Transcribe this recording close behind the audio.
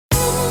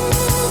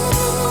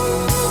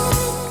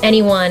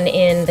anyone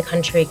in the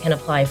country can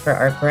apply for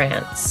our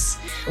grants.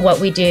 What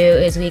we do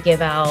is we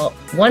give out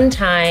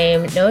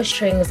one-time, no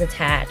strings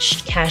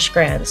attached cash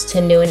grants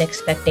to new and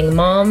expecting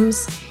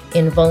moms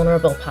in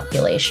vulnerable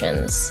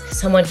populations.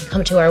 Someone can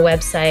come to our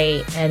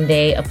website and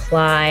they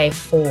apply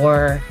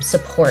for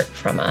support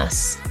from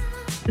us.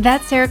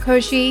 That's Sarah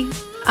Croce.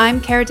 I'm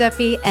Cara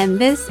Duffy, and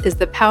this is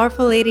the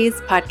Powerful Ladies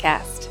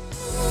Podcast.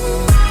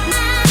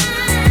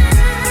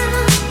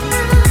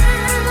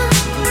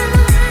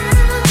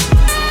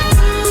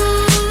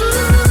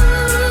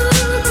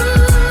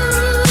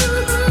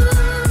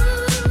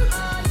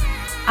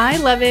 I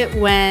love it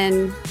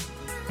when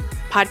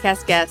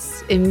podcast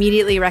guests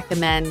immediately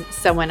recommend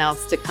someone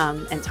else to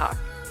come and talk.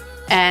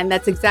 And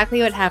that's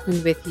exactly what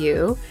happened with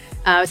you.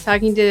 I was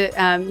talking to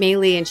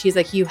Maylee, and she's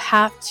like, you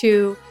have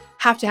to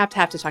talk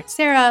to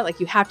Sarah. Like,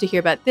 you have to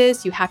hear about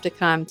this. You have to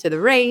come to the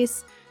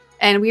race.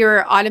 And we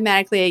were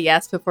automatically a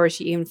yes before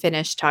she even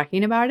finished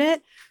talking about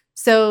it.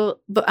 So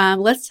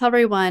let's tell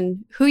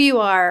everyone who you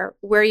are,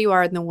 where you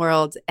are in the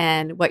world,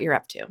 and what you're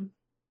up to.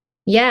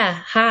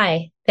 Yeah.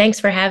 Hi.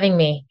 Thanks for having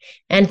me.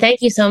 And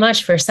thank you so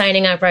much for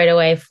signing up right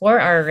away for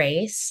our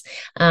race.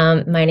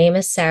 My name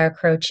is Sarah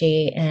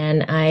Croce,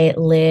 and I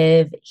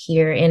live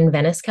here in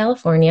Venice,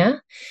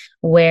 California,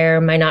 where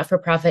my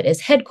not-for-profit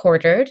is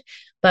headquartered,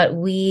 but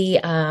we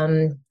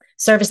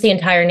service the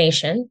entire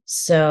nation.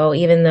 So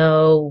even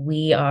though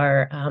we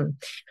are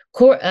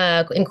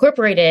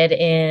incorporated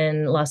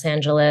in Los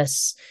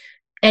Angeles,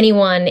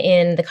 anyone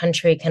in the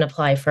country can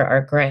apply for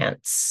our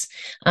grants.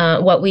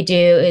 What we do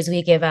is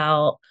we give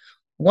out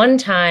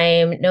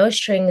one-time, no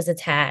strings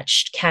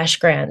attached cash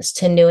grants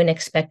to new and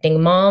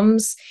expecting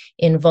moms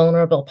in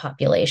vulnerable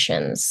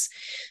populations.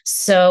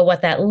 So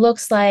what that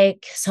looks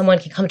like, someone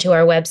can come to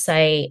our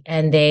website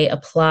and they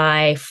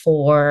apply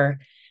for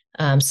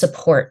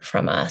support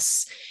from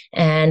us.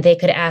 And they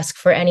could ask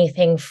for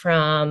anything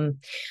from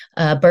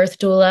a birth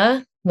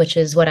doula, which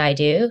is what I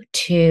do,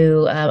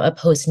 to a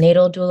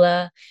postnatal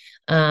doula.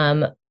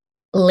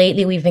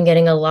 Lately, we've been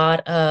getting a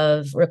lot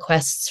of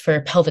requests for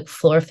pelvic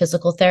floor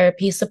physical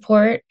therapy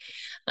support,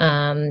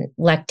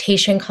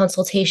 lactation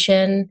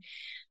consultation.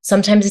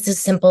 Sometimes it's as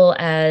simple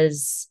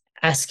as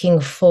asking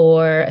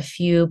for a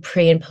few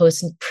pre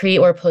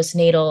or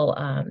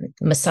postnatal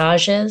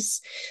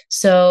massages.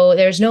 So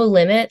there's no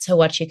limit to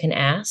what you can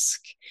ask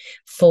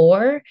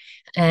for.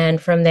 And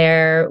from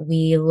there,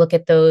 we look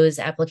at those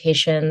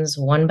applications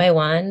one by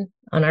one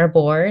on our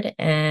board.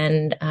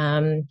 And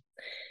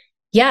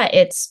yeah,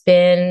 it's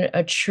been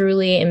a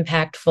truly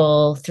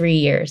impactful 3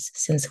 years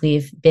since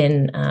we've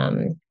been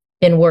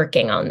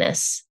working on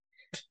this.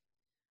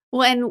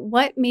 Well, and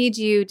what made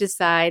you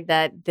decide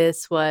that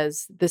this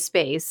was the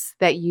space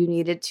that you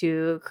needed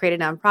to create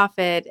a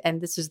nonprofit, and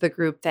this is the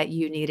group that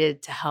you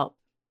needed to help?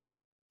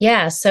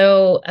 Yeah,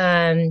 so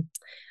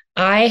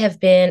I have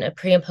been a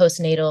pre and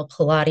postnatal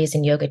Pilates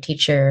and yoga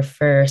teacher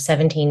for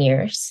 17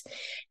 years,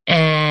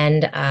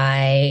 and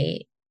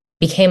I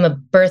became a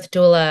birth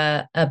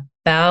doula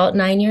about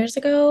 9 years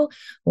ago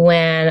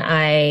when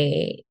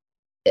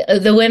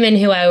the women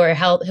who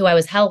I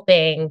was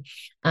helping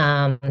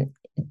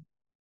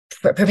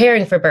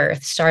preparing for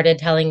birth started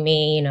telling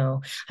me,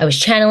 I was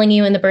channeling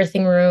you in the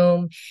birthing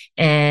room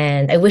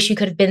and I wish you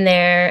could have been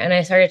there. And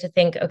I started to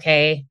think,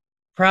 okay,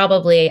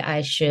 probably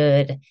I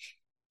should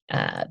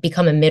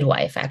become a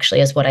midwife,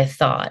 actually, is what I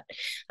thought.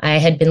 I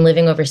had been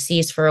living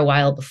overseas for a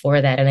while before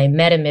that, and I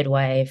met a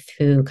midwife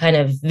who kind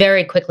of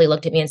very quickly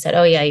looked at me and said,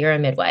 oh yeah, you're a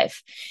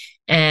midwife.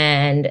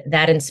 And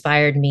that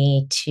inspired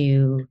me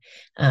to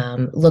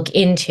look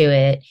into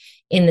it.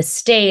 In the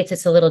States,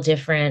 it's a little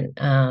different.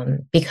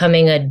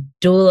 Becoming a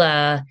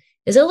doula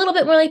is a little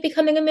bit more like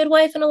becoming a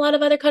midwife in a lot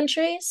of other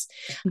countries.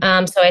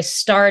 So I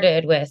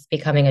started with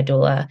becoming a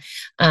doula.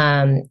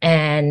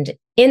 And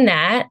in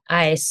that,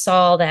 I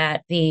saw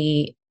that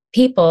the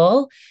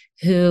people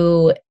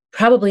who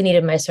probably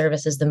needed my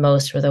services the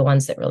most were the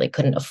ones that really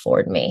couldn't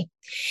afford me.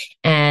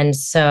 And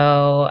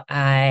so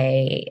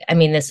I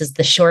mean, this is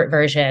the short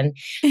version,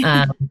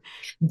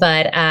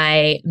 but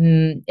I,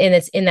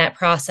 in that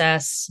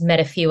process, met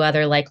a few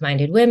other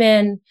like-minded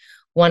women.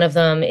 One of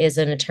them is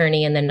an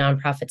attorney in the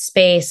nonprofit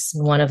space.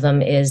 One of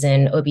them is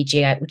in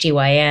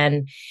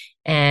OBGYN.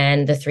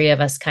 And the three of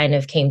us kind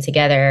of came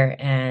together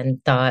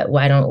and thought,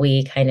 why don't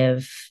we kind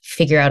of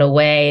figure out a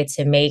way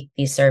to make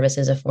these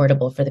services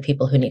affordable for the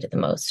people who need it the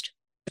most?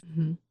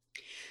 Mm-hmm.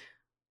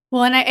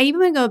 Well, and I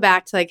even want to go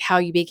back to like how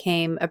you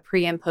became a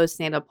pre and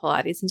postnatal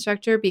Pilates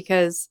instructor,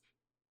 because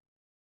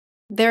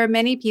there are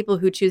many people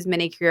who choose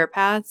many career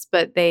paths,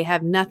 but they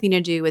have nothing to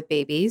do with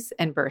babies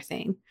and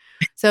birthing.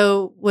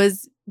 So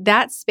was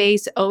that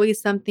space always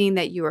something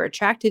that you were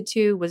attracted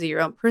to? Was it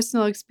your own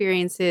personal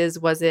experiences?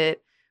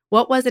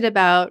 What was it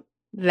about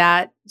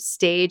that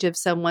stage of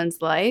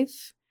someone's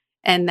life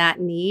and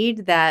that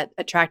need that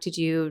attracted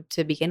you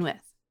to begin with?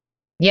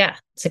 Yeah,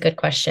 it's a good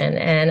question.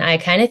 And I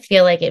kind of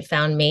feel like it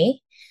found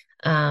me.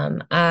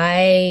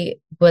 I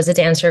was a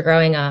dancer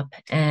growing up,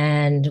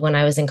 and when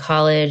I was in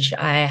college,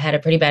 I had a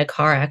pretty bad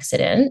car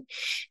accident,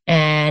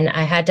 and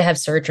I had to have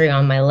surgery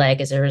on my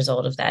leg as a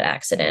result of that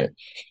accident.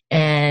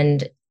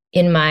 And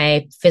in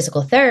my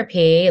physical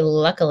therapy,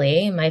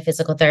 luckily, my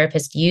physical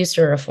therapist used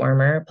a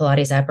reformer,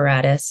 Pilates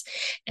apparatus.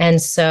 And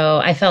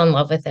so I fell in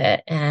love with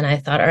it. And I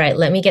thought, all right,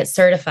 let me get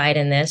certified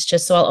in this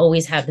just so I'll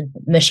always have the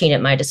machine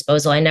at my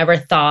disposal. I never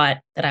thought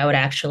that I would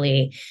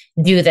actually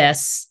do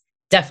this,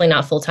 definitely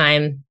not full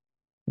time,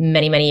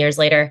 many, many years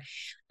later.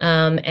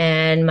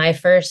 And my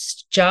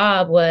first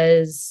job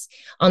was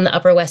on the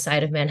Upper West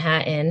Side of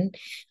Manhattan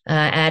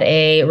at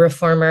a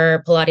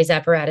reformer Pilates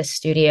apparatus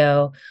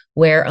studio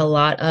where a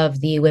lot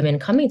of the women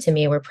coming to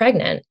me were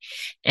pregnant.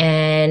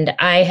 And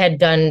I had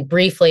done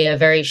briefly a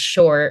very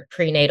short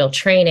prenatal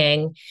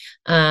training.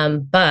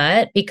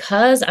 But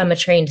because I'm a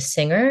trained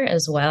singer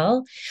as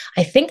well,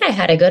 I think I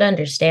had a good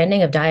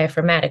understanding of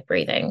diaphragmatic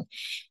breathing.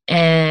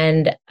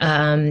 And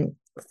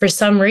for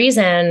some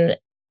reason,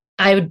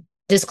 I would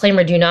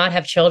disclaimer, do not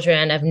have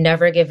children. I've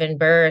never given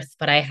birth,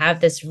 but I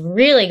have this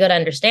really good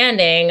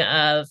understanding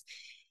of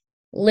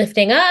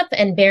lifting up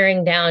and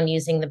bearing down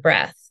using the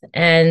breath.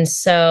 And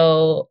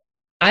so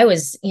I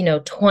was,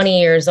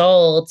 20 years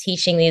old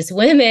teaching these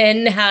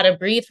women how to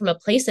breathe from a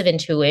place of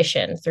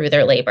intuition through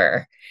their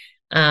labor.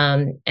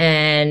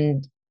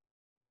 And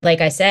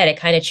like I said, it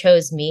kind of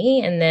chose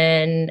me. And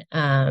then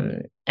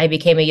I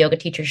became a yoga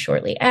teacher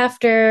shortly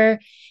after.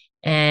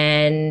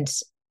 And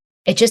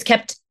it just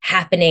kept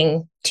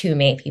happening to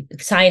me.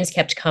 Signs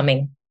kept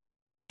coming.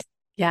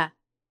 Yeah.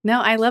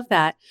 No, I love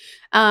that.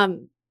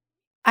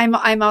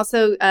 I'm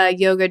also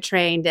yoga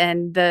trained,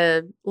 and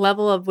the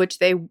level of which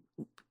they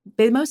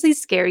mostly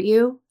scare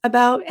you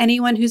about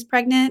anyone who's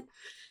pregnant.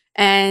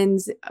 And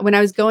when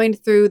I was going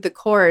through the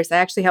course, I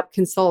actually helped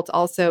consult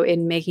also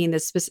in making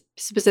this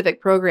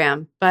specific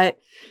program. But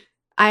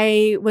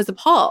I was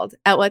appalled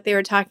at what they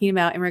were talking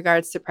about in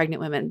regards to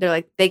pregnant women. They're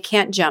like, they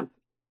can't jump.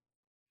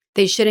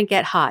 They shouldn't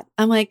get hot.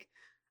 I'm like,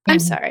 I'm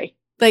sorry.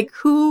 Like,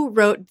 who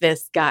wrote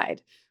this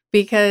guide?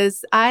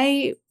 Because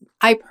I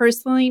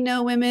personally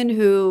know women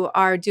who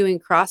are doing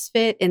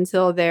CrossFit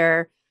until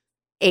their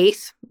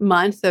 8th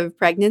month of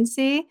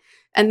pregnancy.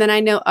 And then I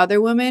know other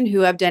women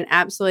who have done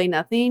absolutely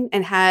nothing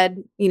and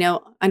had,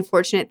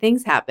 unfortunate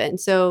things happen.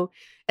 So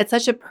it's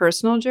such a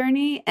personal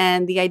journey.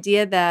 And the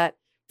idea that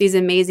these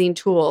amazing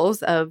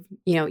tools of,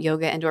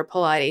 yoga and or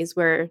Pilates,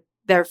 where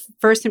their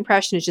first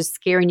impression is just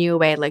scaring you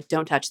away, like,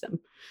 don't touch them.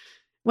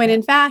 When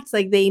in fact,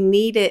 like, they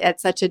need it at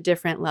such a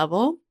different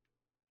level.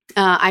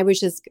 I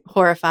was just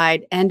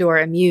horrified and or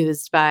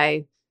amused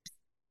by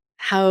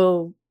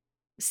how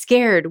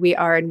scared we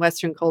are in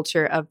Western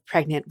culture of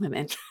pregnant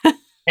women.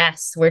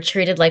 Yes, we're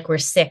treated like we're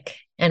sick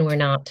and we're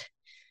not.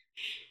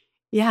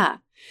 Yeah.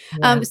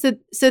 Yeah.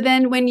 So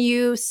then when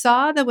you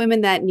saw the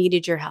women that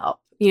needed your help,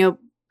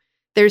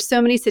 there's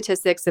so many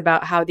statistics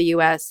about how the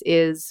US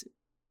is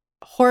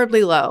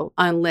horribly low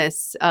on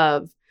lists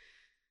of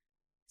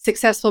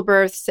successful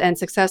births and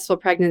successful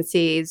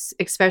pregnancies,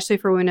 especially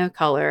for women of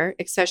color,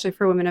 especially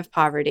for women of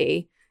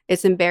poverty.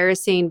 It's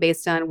embarrassing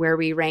based on where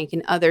we rank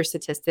in other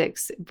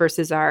statistics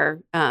versus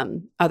our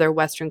other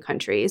Western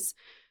countries.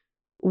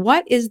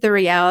 What is the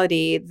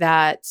reality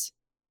that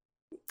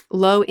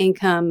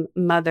low-income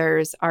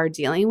mothers are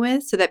dealing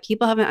with so that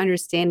people have an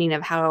understanding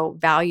of how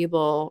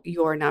valuable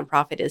your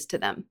nonprofit is to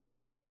them?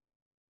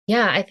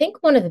 Yeah, I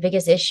think one of the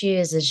biggest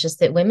issues is just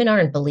that women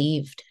aren't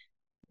believed.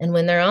 And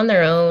when they're on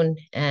their own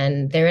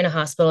and they're in a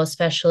hospital,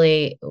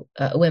 especially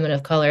women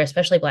of color,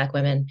 especially Black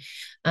women,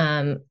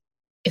 um,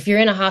 if you're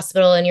in a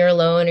hospital and you're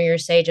alone or you're,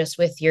 say, just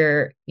with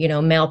your,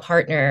 male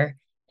partner,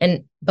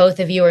 and both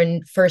of you are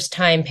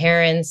first-time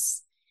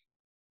parents,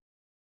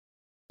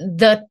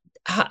 the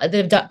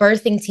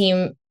birthing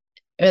team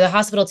or the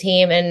hospital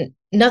team, and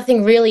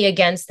nothing really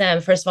against them.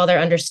 First of all, they're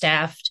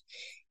understaffed.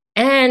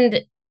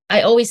 And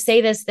I always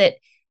say this, that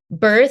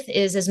birth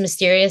is as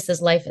mysterious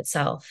as life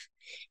itself.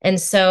 And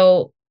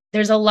so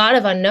there's a lot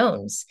of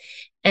unknowns.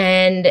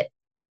 And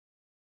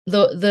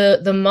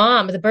the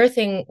mom, the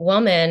birthing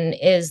woman,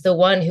 is the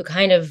one who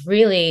kind of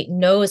really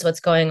knows what's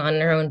going on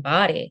in her own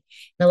body.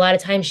 And a lot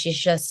of times she's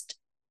just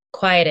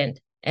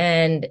quieted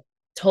and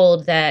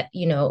told that,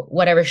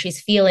 whatever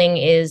she's feeling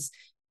is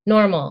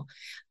normal.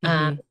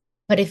 Mm-hmm.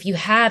 But if you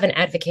have an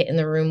advocate in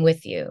the room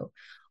with you,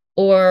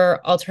 or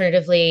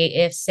alternatively,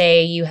 if,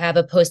 say, you have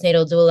a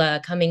postnatal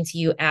doula coming to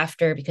you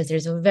after, because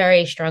there's a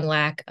very strong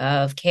lack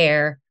of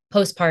care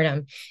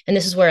postpartum, and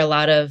this is where a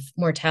lot of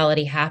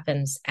mortality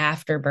happens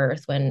after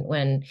birth,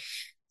 when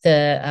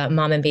the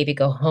mom and baby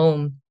go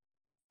home,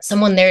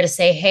 someone there to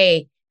say,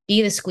 hey,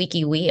 be the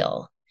squeaky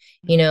wheel,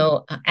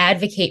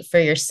 advocate for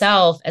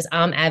yourself as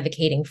I'm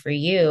advocating for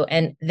you.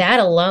 And that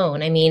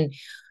alone, I mean,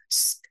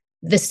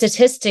 the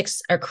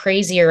statistics are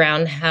crazy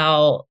around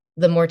how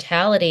the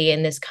mortality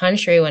in this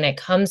country when it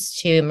comes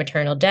to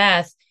maternal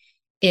death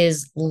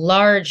is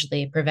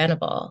largely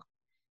preventable.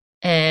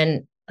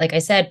 And like I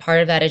said,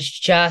 part of that is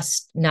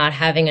just not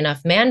having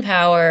enough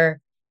manpower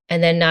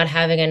and then not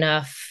having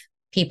enough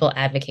people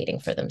advocating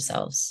for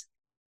themselves.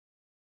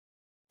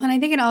 And I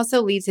think it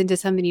also leads into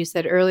something you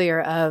said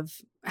earlier of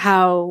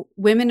how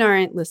women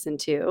aren't listened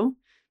to,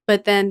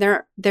 but then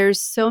there's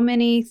so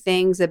many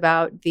things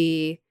about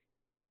the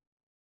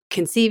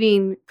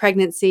conceiving,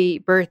 pregnancy,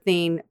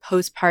 birthing,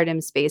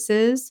 postpartum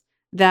spaces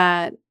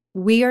that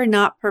we are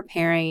not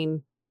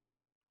preparing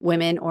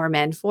women or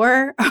men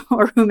for,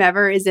 or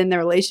whomever is in the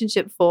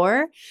relationship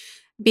for,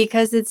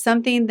 because it's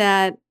something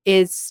that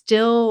is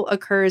still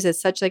occurs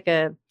as such like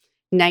a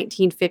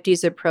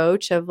 1950s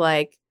approach of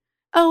like,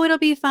 oh, it'll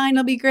be fine,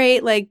 it'll be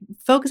great, like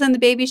focus on the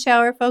baby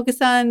shower,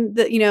 focus on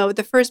the,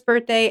 the first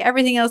birthday,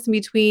 everything else in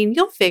between,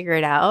 you'll figure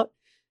it out.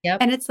 Yep.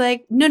 And it's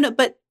like, no,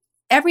 but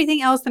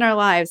everything else in our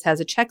lives has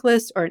a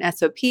checklist or an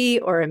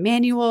SOP or a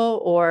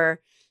manual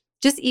or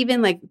just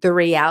even like the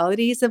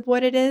realities of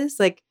what it is.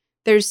 Like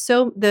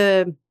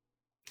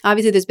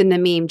obviously there's been the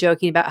meme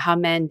joking about how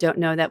men don't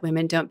know that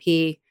women don't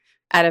pee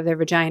out of their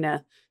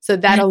vagina. So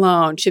that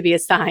alone should be a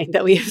sign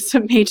that we have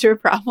some major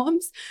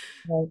problems.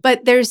 Right.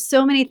 But there's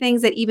so many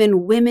things that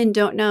even women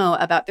don't know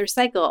about their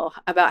cycle,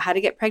 about how to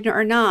get pregnant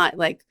or not,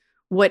 like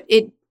what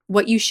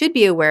you should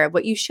be aware of,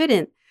 what you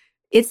shouldn't.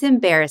 It's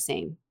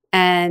embarrassing.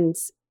 And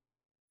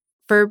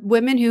for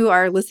women who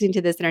are listening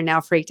to this and are now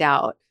freaked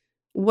out,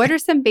 what are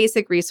some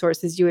basic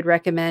resources you would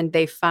recommend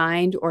they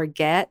find or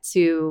get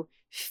to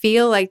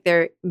feel like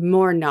they're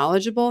more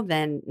knowledgeable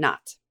than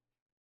not?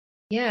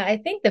 Yeah, I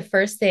think the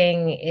first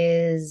thing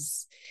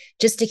is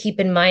just to keep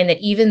in mind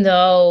that even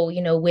though,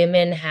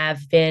 women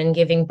have been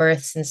giving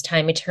birth since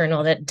time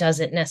eternal, that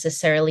doesn't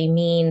necessarily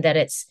mean that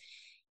it's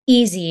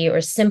easy or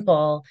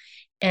simple,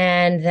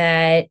 and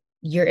that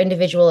your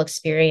individual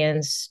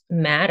experience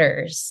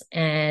matters.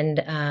 And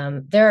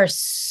there are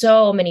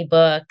so many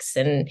books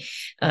and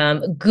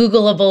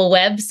Googleable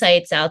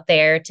websites out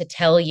there to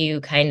tell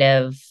you kind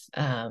of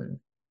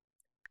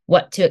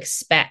what to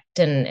expect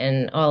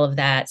and all of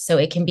that. So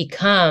it can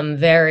become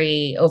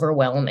very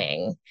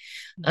overwhelming.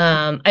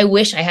 I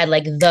wish I had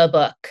like the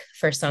book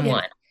for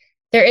someone. Yeah.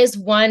 There is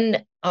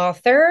one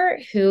author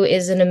who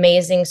is an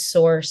amazing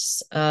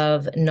source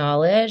of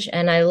knowledge,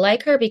 and I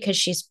like her because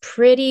she's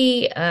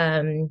pretty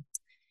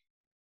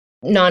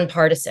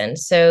nonpartisan.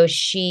 So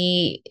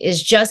she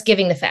is just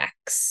giving the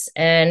facts,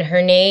 and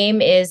her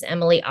name is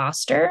Emily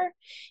Oster,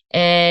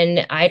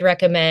 and I'd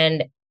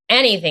recommend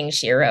anything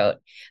she wrote.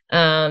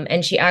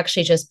 And she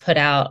actually just put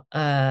out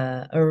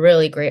a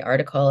really great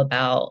article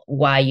about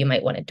why you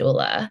might want a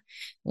doula,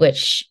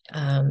 which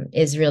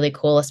is really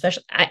cool.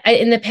 Especially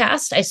in the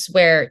past, I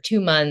swear, 2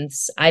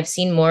 months, I've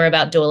seen more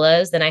about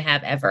doulas than I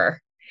have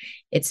ever.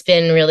 It's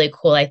been really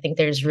cool. I think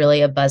there's really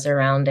a buzz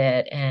around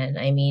it. And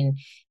I mean,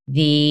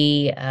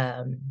 the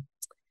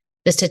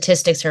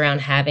statistics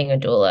around having a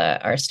doula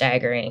are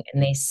staggering.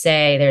 And they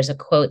say there's a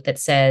quote that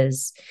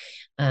says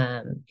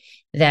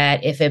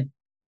that if a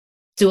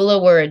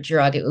doula were a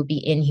drug, it would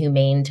be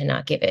inhumane to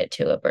not give it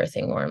to a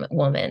birthing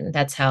woman.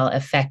 That's how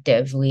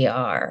effective we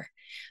are.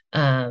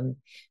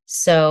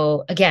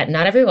 So again,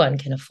 not everyone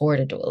can afford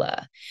a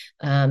doula.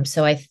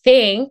 So I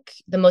think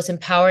the most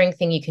empowering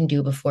thing you can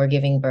do before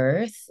giving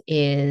birth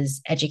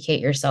is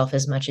educate yourself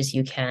as much as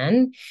you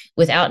can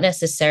without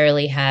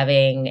necessarily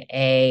having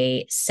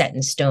a set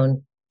in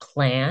stone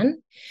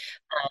plan.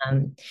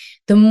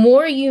 The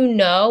more you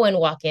know and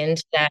walk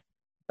into that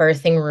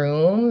birthing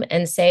room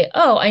and say,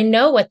 oh, I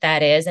know what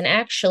that is. And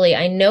actually,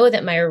 I know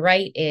that my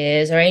right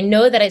is, or I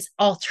know that its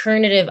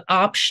alternative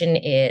option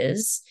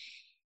is,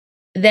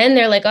 then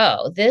they're like,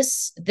 oh,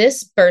 this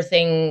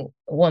birthing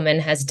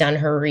woman has done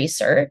her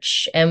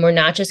research, and we're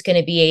not just going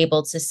to be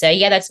able to say,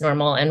 yeah, that's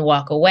normal and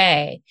walk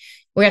away.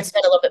 We're going to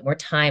spend a little bit more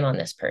time on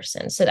this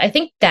person. So I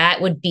think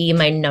that would be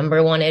my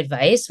number one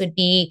advice, would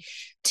be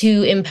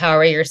to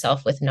empower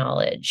yourself with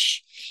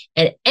knowledge.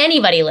 And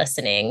anybody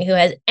listening who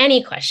has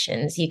any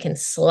questions, you can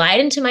slide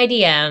into my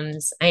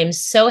DMs. I am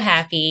so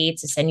happy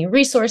to send you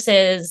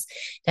resources,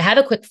 to have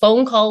a quick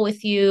phone call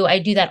with you. I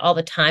do that all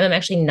the time. I'm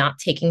actually not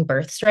taking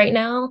births right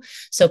now.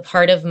 So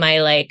part of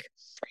my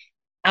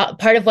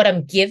part of what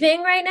I'm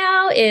giving right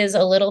now is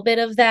a little bit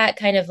of that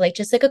kind of like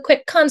just like a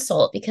quick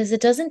consult, because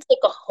it doesn't take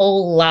a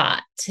whole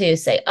lot to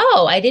say,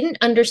 oh, I didn't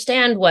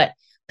understand what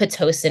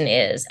Pitocin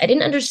is. I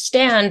didn't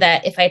understand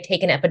that if I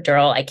take an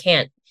epidural, I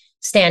can't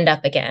stand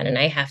up again and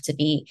I have to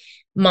be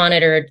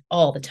monitored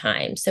all the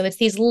time. So it's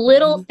these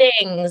little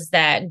things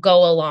that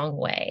go a long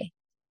way.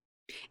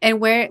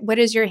 And what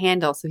is your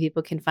handle so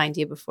people can find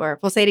you before?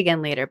 We'll say it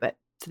again later, but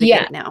so they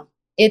get Yeah, it now.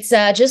 it's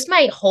just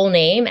my whole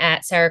name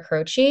at Sarah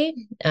Croce,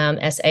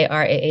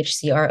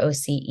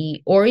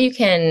 Sarahcroce, or you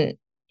can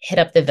hit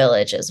up the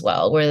Village as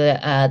well.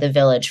 We're the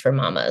Village for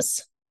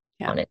Mamas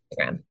on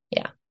Instagram.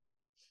 Yeah.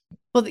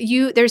 Well,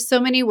 there's so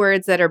many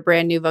words that are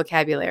brand new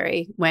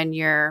vocabulary when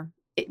you're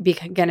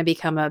going to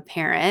become a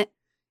parent.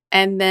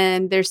 And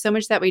then there's so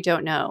much that we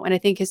don't know. And I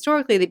think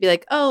historically they'd be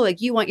like, oh,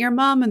 like you want your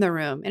mom in the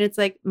room. And it's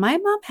like, my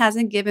mom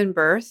hasn't given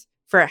birth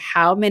for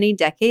how many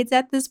decades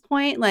at this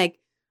point? Like,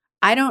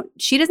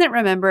 she doesn't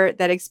remember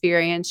that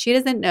experience. She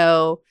doesn't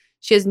know.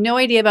 She has no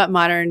idea about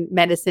modern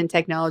medicine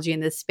technology in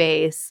this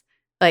space.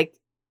 Like,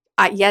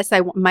 yes,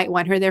 might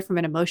want her there from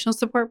an emotional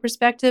support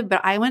perspective,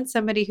 but I want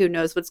somebody who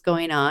knows what's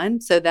going on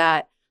so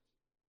that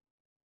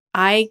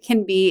I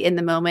can be in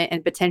the moment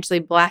and potentially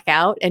black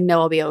out and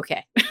know I'll be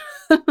okay.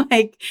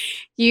 Like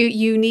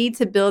you need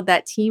to build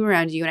that team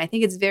around you. And I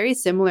think it's very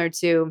similar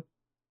to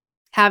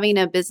having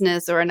a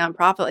business or a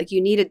nonprofit. Like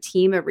you need a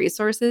team of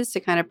resources to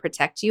kind of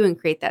protect you and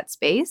create that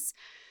space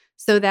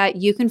so that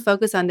you can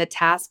focus on the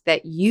task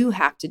that you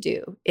have to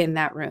do in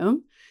that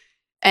room.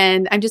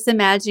 And I'm just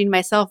imagining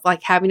myself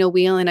like having a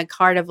wheel and a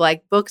cart of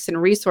like books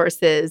and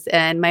resources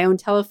and my own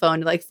telephone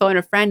to like phone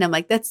a friend. I'm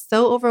like, that's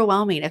so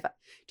overwhelming. If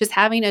just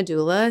having a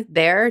doula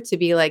there to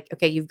be like,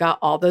 okay, you've got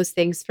all those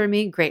things for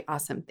me. Great.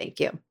 Awesome. Thank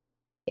you.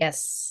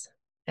 Yes,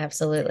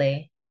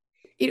 absolutely.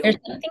 You There's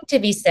know, something to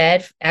be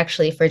said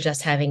actually for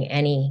just having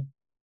any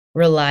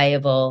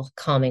reliable,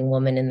 calming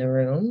woman in the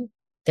room.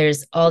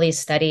 There's all these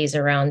studies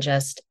around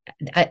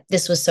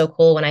this was so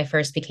cool. When I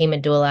first became a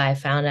doula, I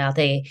found out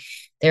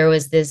there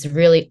was this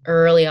really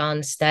early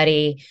on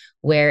study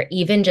where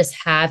even just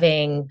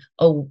having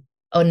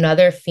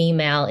another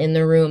female in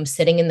the room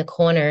sitting in the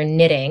corner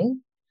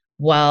knitting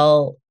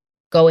while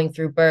going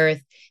through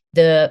birth,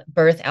 the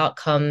birth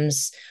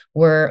outcomes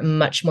were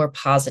much more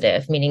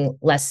positive, meaning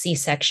less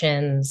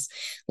C-sections,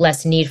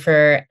 less need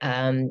for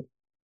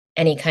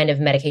any kind of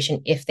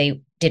medication if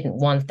they didn't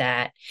want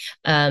that.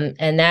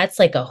 And that's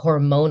like a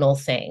hormonal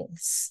thing,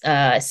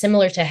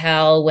 similar to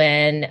how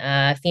when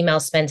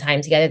females spend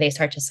time together, they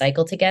start to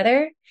cycle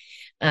together.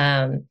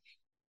 Um,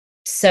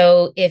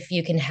 so if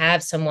you can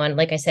have someone,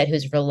 like I said,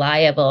 who's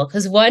reliable,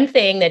 because one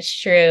thing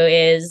that's true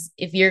is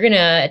if you're going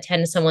to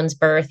attend someone's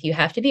birth, you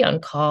have to be on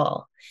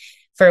call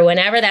for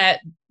whenever that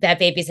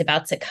baby's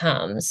about to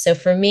come. So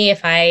for me,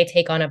 if I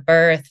take on a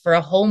birth for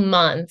a whole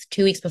month,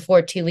 2 weeks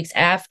before, 2 weeks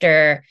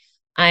after,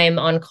 I'm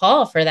on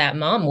call for that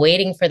mom,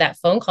 waiting for that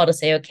phone call to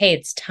say, okay,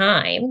 it's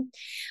time.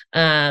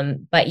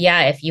 But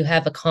yeah, if you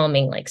have a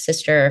calming like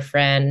sister or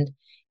friend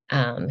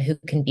who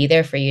can be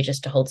there for you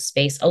just to hold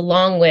space,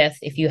 along with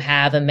if you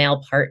have a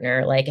male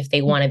partner, like if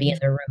they want to be in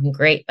the room,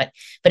 great. But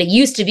it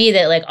used to be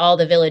that like all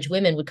the village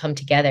women would come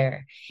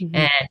together mhm.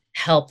 and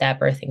help that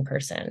birthing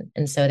person.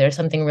 And so there's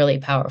something really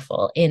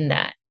powerful in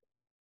that.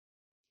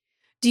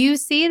 Do you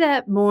see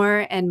that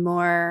more and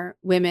more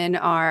women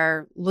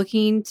are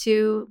looking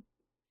to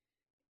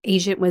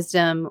ancient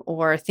wisdom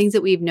or things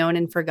that we've known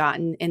and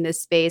forgotten in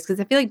this space?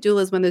 Because I feel like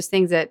doula is one of those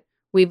things that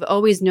we've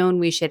always known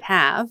we should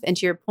have. And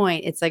to your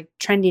point, it's like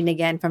trending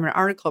again from an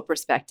article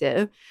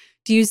perspective.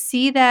 Do you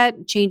see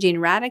that changing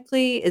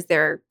radically? Is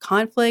there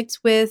conflict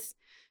with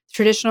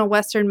traditional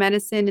Western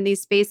medicine in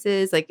these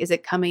spaces? Like, is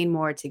it coming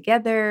more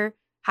together?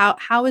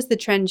 How is the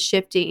trend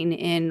shifting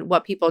in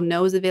what people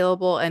know is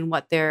available and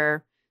what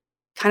they're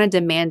kind of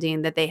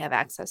demanding that they have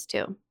access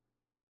to?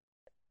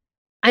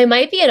 I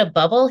might be in a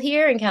bubble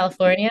here in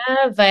California,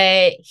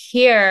 but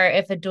here,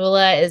 if a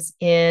doula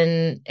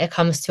it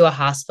comes to a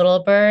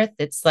hospital birth,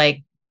 it's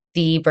like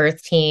the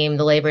birth team,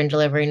 the labor and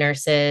delivery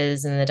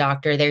nurses, and the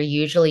doctor, they're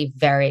usually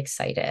very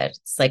excited.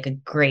 It's like a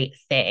great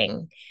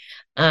thing.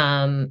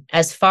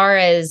 As far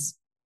as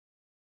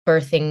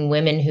birthing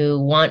women who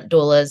want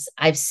doulas,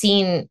 I've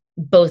seen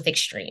both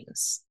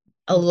extremes.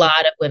 A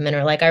lot of women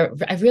are like, I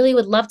really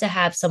would love to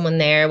have someone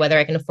there, whether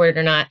I can afford it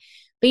or not.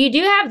 But you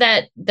do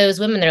have those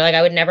women, they're like,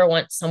 I would never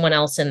want someone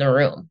else in the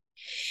room.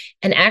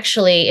 And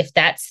actually, if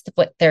that's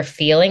what they're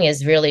feeling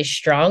is really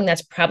strong,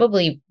 that's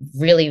probably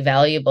really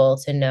valuable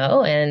to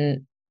know.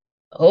 And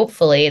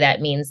hopefully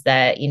that means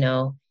that,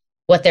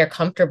 what they're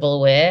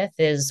comfortable with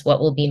is what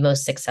will be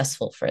most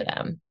successful for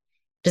them.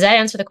 Does that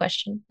answer the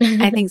question?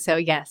 I think so,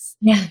 yes.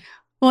 Yeah.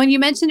 Well, and you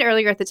mentioned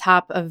earlier at the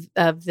top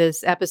of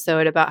this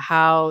episode about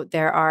how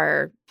there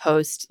are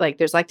like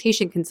there's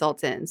lactation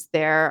consultants,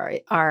 there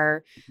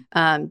are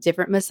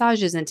different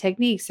massages and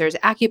techniques, there's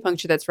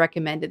acupuncture that's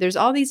recommended. There's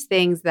all these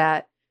things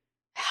that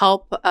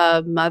help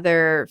a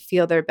mother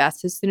feel their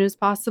best as soon as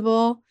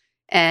possible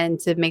and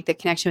to make the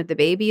connection with the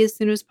baby as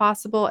soon as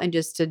possible and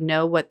just to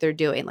know what they're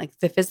doing, like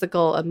the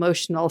physical,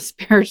 emotional,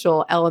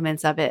 spiritual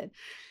elements of it.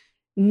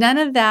 None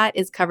of that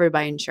is covered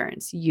by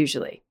insurance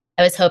usually.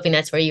 I was hoping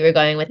that's where you were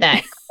going with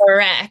that.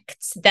 Correct.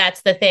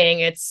 That's the thing.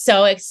 It's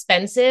so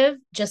expensive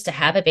just to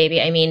have a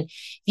baby. I mean,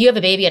 if you have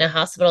a baby in a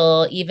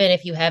hospital, even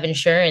if you have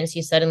insurance,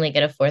 you suddenly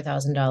get a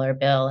 $4,000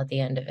 bill at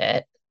the end of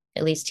it,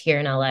 at least here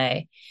in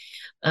LA.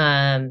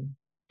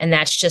 And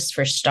that's just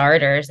for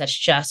starters. That's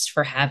just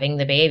for having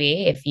the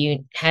baby. If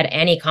you had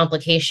any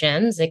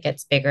complications, it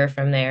gets bigger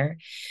from there.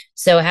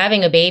 So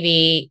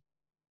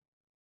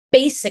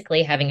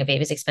basically having a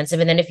baby is expensive.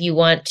 And then if you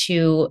want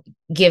to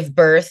give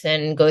birth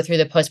and go through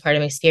the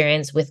postpartum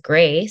experience with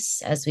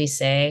grace, as we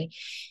say,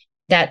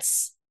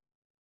 that's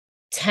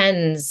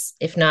tens,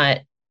 if not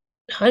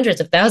hundreds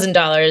of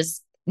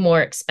 $1,000s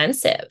more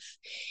expensive.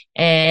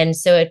 And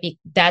so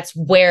that's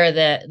where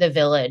the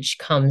village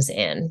comes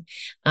in.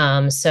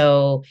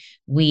 So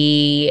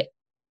we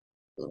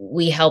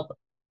help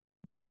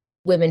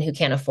women who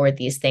can't afford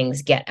these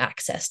things get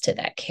access to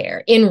that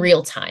care in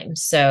real time.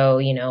 So,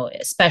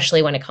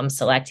 especially when it comes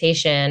to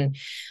lactation,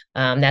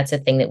 that's a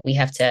thing that we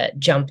have to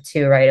jump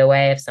to right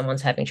away. If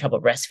someone's having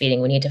trouble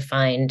breastfeeding, we need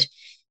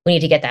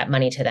to get that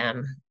money to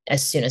them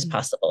as soon as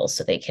possible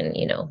so they can,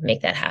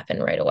 make that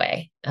happen right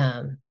away.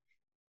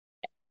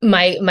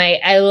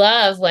 I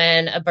love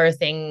when a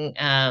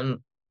birthing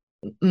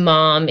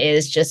mom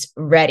is just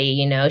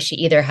ready. She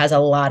either has a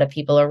lot of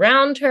people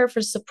around her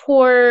for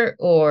support,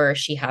 or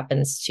she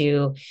happens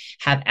to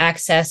have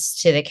access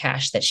to the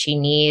cash that she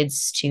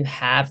needs to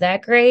have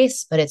that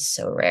grace, but it's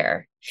so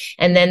rare.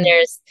 And then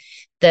there's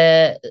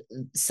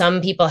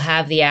some people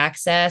have the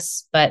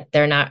access, but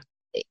they're not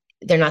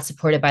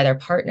supported by their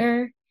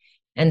partner.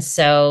 And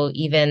so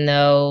even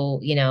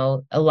though,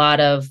 a lot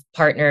of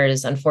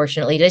partners,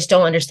 unfortunately, just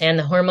don't understand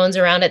the hormones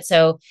around it.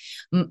 So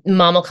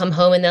mom will come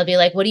home and they'll be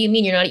like, what do you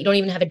mean you don't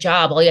even have a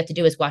job? All you have to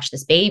do is watch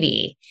this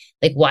baby.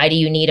 Like, why do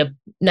you need a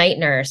night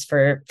nurse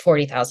for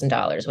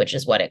 $40,000, which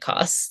is what it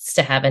costs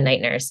to have a night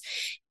nurse?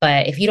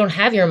 But if you don't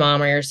have your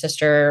mom or your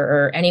sister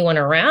or anyone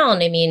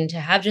around, I mean, to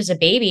have just a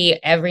baby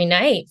every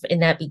night in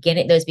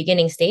those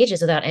beginning stages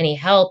without any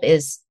help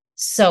is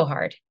so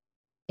hard.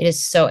 It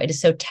is so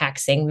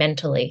taxing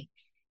mentally,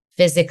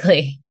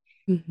 physically,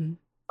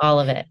 all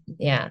of it.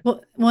 Yeah.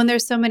 Well, and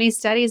there's so many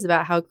studies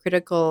about how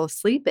critical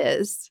sleep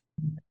is,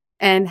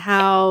 and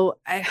how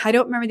I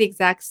don't remember the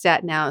exact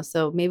stat now,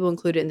 so maybe we'll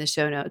include it in the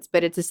show notes,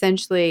 but it's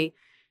essentially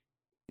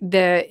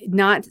the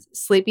not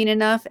sleeping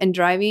enough and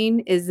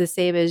driving is the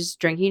same as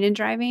drinking and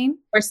driving.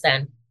 Worse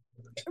than.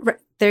 Right.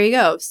 There you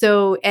go.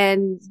 So,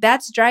 and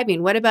that's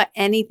driving. What about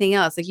anything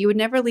else? Like, you would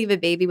never leave a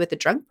baby with a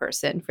drunk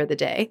person for the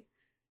day.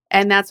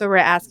 And that's what we're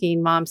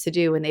asking moms to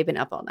do when they've been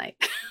up all night.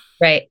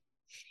 Right.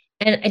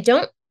 And I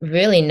don't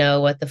really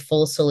know what the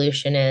full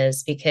solution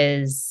is,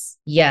 because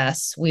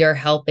yes, we are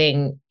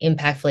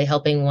impactfully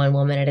helping one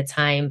woman at a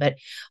time, but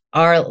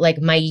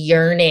my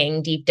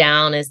yearning deep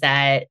down is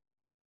that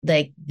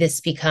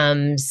this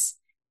becomes,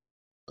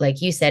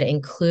 like you said,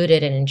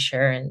 included in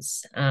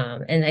insurance.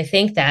 And I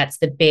think that's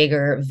the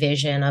bigger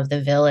vision of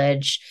the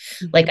village.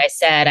 Like I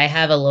said, I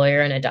have a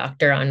lawyer and a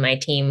doctor on my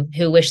team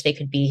who wish they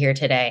could be here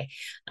today.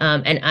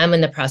 And I'm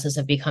in the process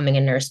of becoming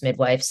a nurse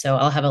midwife. So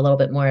I'll have a little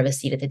bit more of a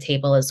seat at the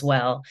table as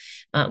well,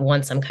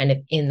 once I'm kind of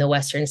in the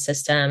Western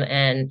system.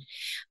 And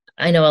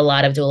I know a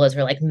lot of doulas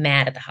were like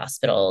mad at the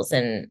hospitals,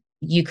 and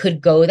you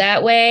could go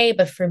that way.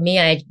 But for me,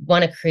 I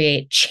want to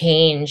create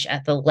change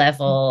at the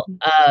level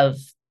of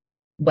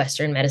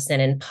Western medicine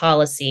and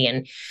policy.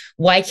 And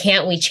why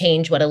can't we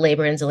change what a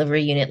labor and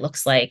delivery unit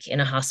looks like in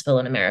a hospital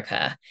in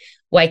America?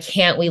 Why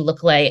can't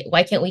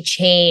we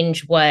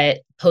change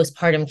what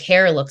postpartum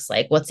care looks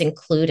like? What's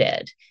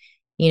included?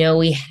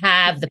 We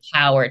have the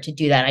power to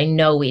do that. I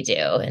know we do.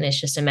 And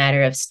it's just a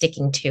matter of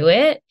sticking to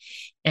it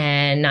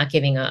and not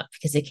giving up,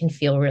 because it can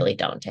feel really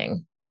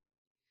daunting.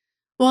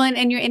 Well,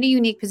 and you're in a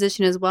unique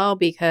position as well,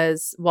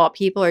 because while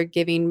people are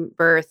giving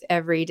birth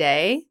every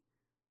day,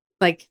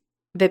 like,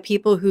 the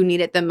people who need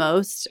it the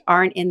most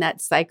aren't in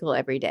that cycle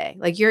every day.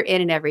 Like, you're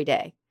in it every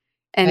day.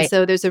 And Right.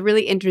 so there's a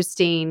really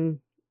interesting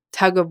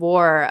tug of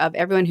war of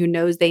everyone who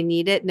knows they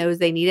need it, and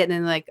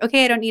then like,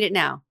 okay, I don't need it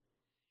now.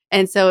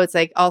 And so it's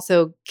like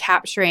also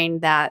capturing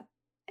that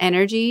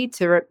energy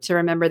to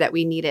remember that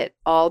we need it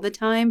all the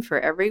time for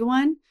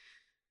everyone.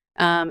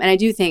 And I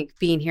do think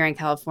being here in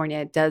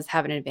California does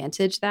have an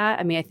advantage. That,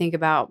 I mean, I think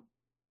about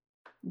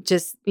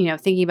just,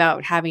 thinking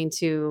about having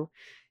to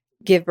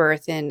give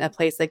birth in a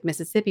place like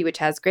Mississippi, which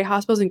has great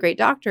hospitals and great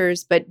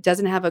doctors, but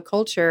doesn't have a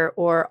culture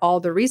or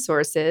all the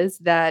resources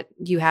that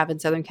you have in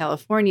Southern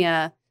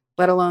California,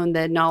 let alone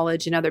the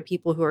knowledge and other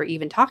people who are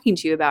even talking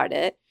to you about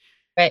it.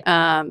 Right.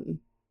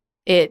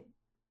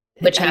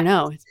 Which I don't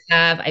know.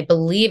 I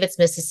believe it's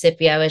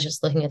Mississippi. I was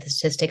just looking at the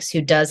statistics,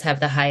 who does have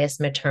the highest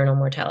maternal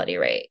mortality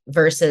rate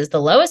versus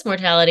the lowest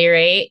mortality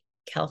rate,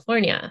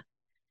 California.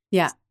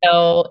 Yeah.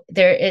 So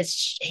there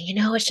is,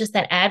 it's just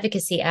that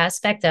advocacy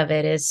aspect of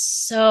it is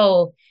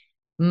so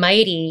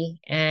mighty.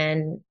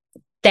 And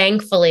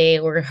thankfully,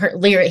 we're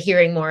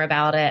hearing more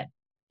about it.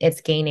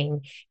 It's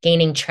gaining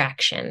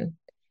traction.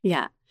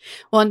 Yeah.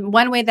 Well, and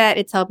one way that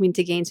it's helping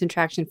to gain some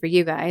traction for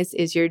you guys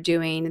is you're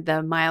doing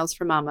the Miles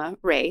for Mama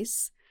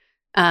race,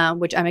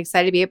 which I'm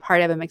excited to be a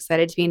part of. I'm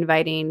excited to be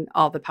inviting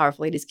all the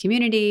Powerful Ladies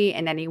community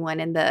and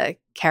anyone in the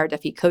Cara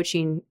Duffy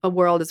coaching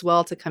world as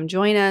well to come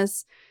join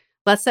us.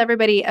 Let's tell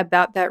everybody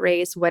about that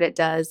race, what it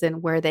does,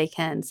 and where they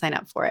can sign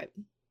up for it.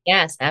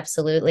 Yes,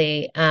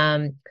 absolutely.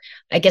 I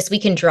guess we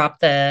can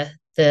drop the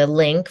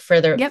link for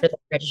the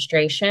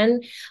registration.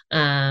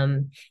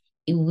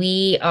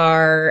 We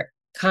are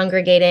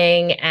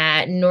congregating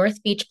at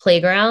North Beach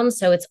Playground.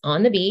 So it's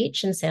on the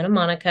beach in Santa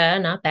Monica,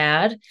 not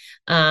bad.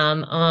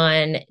 On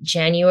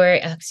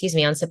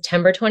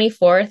September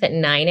 24th at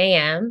 9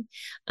 a.m.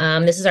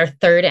 This is our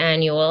third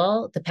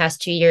annual. The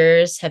past 2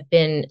 years have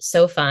been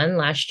so fun.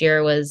 Last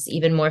year was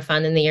even more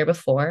fun than the year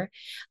before.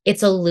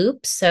 It's a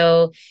loop.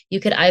 So you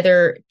could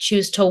either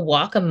choose to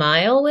walk a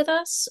mile with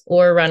us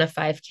or run a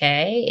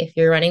 5K. If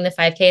you're running the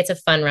 5K, it's a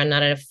fun run,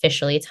 not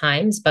officially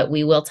times, but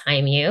we will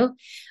time you.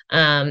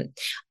 Um,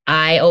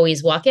 I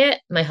always walk it.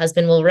 My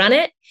husband will run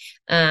it.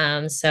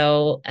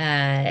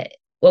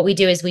 What we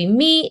do is we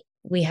meet,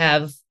 we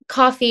have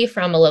coffee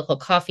from a local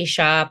coffee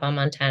shop on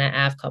Montana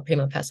Ave called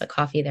Primo Pesa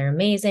Coffee. They're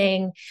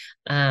amazing.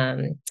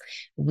 Um,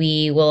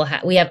 we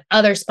have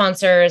other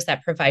sponsors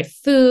that provide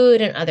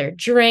food and other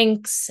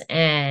drinks,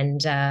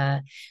 and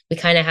we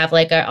kind of have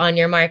like a on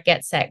your mark,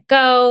 get set,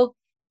 go.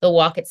 The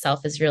walk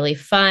itself is really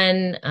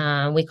fun.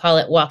 We call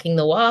it walking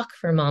the walk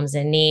for moms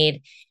in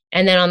need.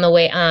 And then on the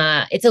way,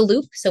 it's a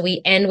loop. So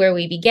we end where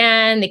we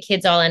began. The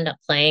kids all end up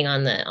playing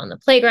on the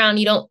playground.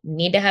 You don't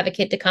need to have a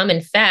kid to come.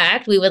 In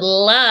fact, we would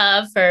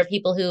love for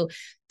people who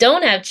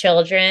don't have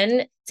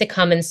children to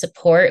come and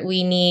support.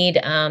 We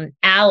need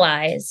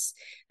allies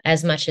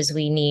as much as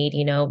we need,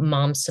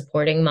 moms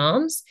supporting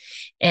moms.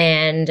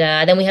 And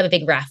then we have a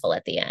big raffle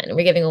at the end.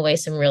 We're giving away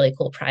some really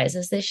cool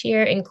prizes this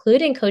year,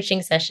 including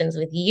coaching sessions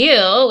with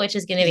you, which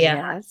is going to be a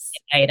Yes.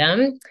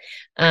 item.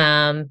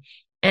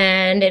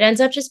 And it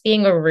ends up just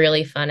being a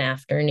really fun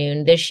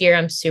afternoon. This year,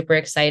 I'm super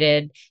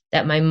excited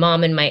that my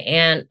mom and my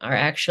aunt are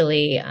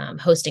actually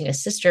hosting a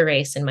sister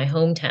race in my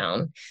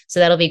hometown. So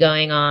that'll be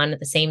going on at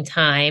the same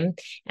time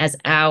as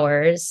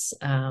ours.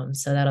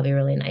 So that'll be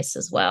really nice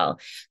as well.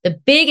 The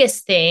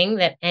biggest thing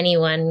that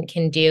anyone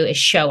can do is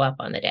show up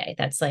on the day.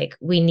 That's like,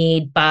 we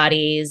need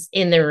bodies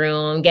in the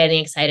room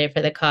getting excited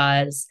for the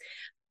cause.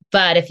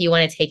 But if you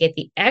want to take it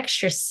the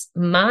extra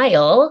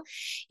mile,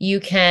 you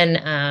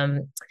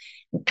can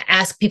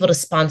ask people to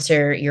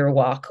sponsor your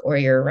walk or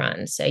your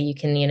run. So you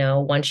can,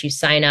 once you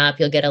sign up,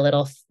 you'll get a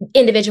little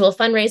individual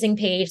fundraising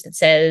page that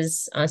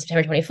says on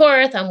September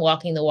 24th, I'm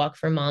walking the walk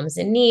for moms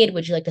in need.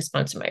 Would you like to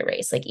sponsor my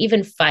race? Like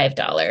even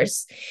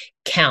 $5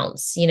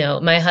 counts.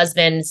 My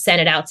husband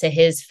sent it out to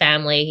his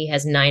family. He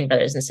has 9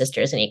 brothers and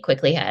sisters, and he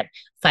quickly had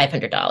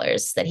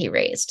 $500 that he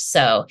raised.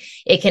 So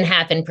it can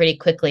happen pretty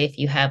quickly if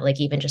you have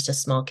like even just a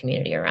small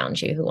community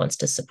around you who wants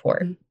to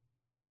support. Mm-hmm.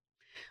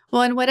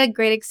 Well, and what a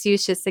great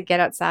excuse just to get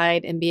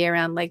outside and be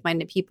around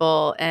like-minded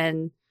people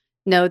and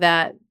know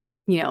that,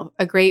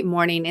 a great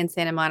morning in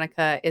Santa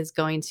Monica is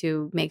going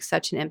to make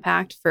such an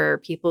impact for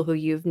people who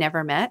you've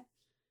never met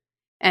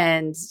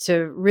and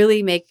to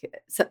really make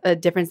a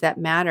difference that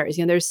matters.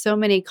 There's so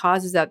many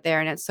causes out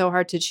there and it's so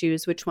hard to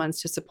choose which ones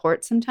to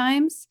support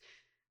sometimes.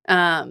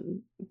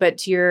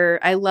 But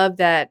I love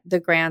that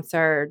the grants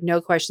are no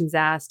questions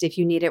asked. If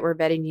you need it, we're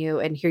vetting you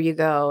and here you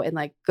go. And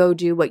like, go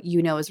do what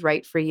you know is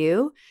right for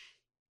you.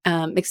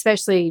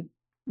 Especially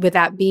with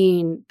that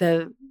being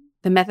the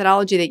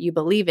methodology that you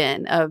believe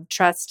in of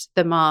trust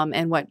the mom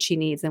and what she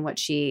needs and what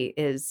she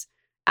is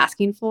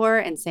asking for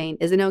and saying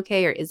isn't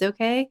okay or is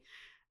okay.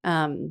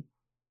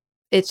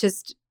 It's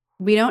just,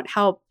 we don't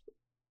help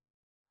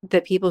the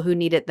people who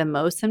need it the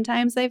most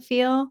sometimes, I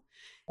feel.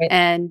 Right.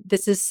 And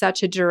this is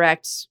such a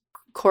direct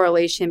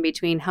correlation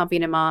between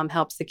helping a mom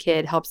helps the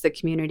kid, helps the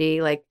community.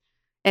 Like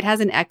it has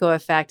an echo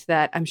effect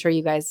that I'm sure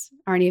you guys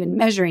aren't even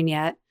measuring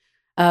yet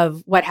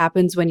of what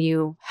happens when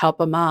you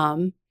help a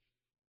mom.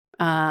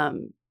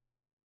 And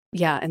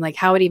like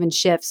how it even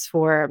shifts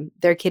for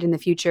their kid in the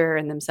future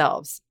and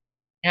themselves.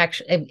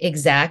 Actually,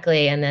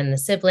 exactly. And then the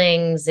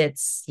siblings, they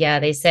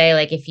say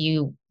like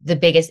the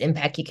biggest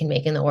impact you can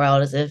make in the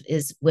world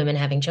is women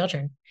having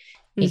children.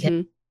 Because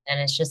then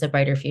it's just a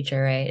brighter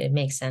future, right? It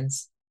makes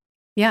sense.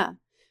 Yeah.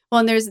 Well,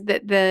 and there's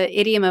the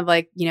idiom of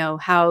like,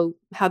 how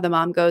the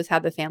mom goes, how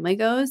the family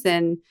goes,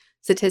 and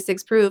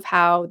statistics prove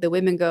how the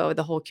women go,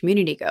 the whole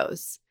community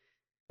goes.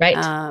 Right.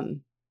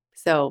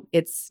 So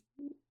it's,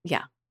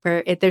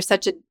 there's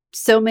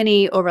so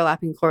many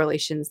overlapping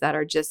correlations that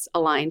are just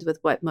aligned with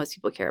what most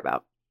people care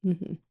about.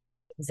 Mm-hmm.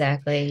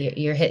 Exactly.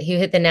 You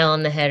hit the nail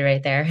on the head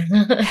right there.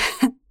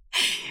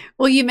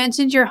 Well, you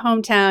mentioned your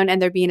hometown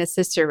and there being a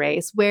sister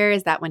race. Where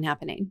is that one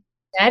happening?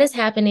 That is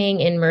happening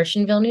in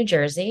Merchantville, New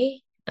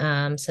Jersey.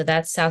 So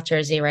that's South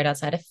Jersey, right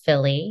outside of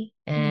Philly.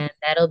 And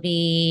that'll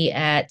be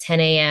at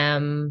 10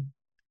 a.m.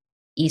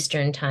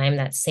 Eastern time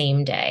that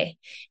same day.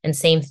 And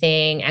same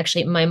thing,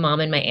 actually, my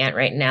mom and my aunt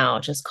right now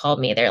just called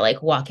me. They're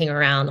like walking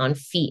around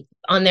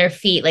on their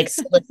feet, like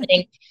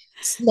soliciting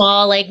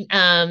small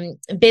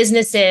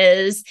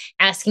businesses,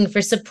 asking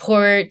for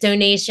support,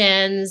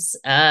 donations,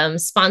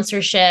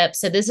 sponsorship.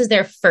 So this is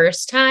their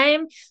first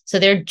time. So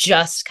they're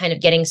just kind of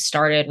getting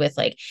started with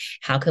like,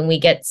 how can we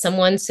get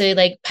someone to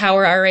like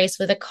power our race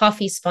with a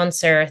coffee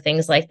sponsor,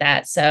 things like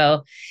that.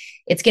 So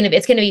it's gonna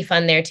be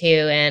fun there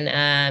too,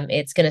 and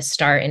it's gonna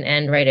start and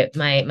end right at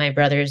my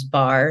brother's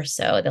bar.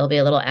 So there'll be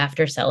a little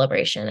after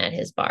celebration at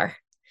his bar.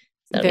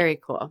 Very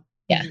cool.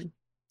 Yeah. Mm-hmm.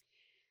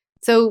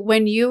 So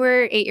when you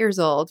were 8 years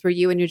old, were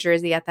you in New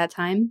Jersey at that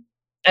time?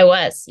 I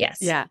was, yes.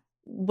 Yeah.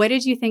 What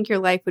did you think your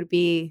life would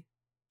be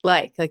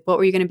like? Like, what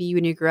were you going to be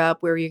when you grew up?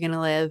 Where were you going to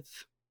live?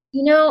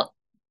 You know,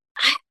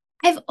 I,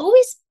 I've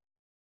always,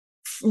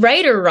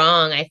 right or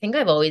wrong, I think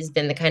I've always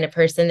been the kind of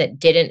person that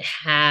didn't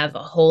have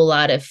a whole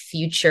lot of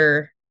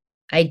future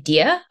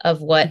idea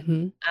of what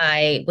Hmm.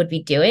 I would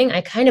be doing.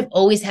 I kind of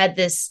always had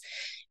this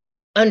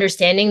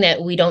understanding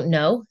that we don't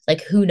know,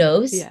 like who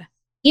knows. Yeah.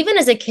 Even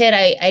as a kid,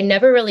 I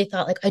never really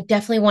thought like I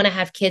definitely want to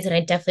have kids and I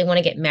definitely want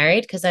to get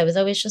married because I was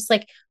always just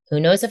like, who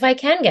knows if I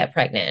can get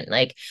pregnant?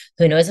 Like,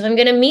 who knows if I'm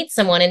going to meet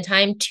someone in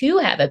time to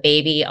have a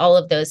baby, all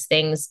of those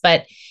things.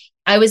 But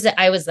I was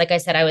like I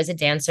said, I was a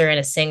dancer and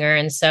a singer.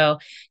 And so,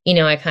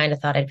 I kind of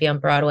thought I'd be on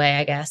Broadway,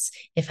 I guess,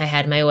 if I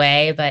had my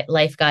way, but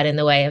life got in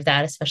the way of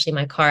that, especially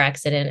my car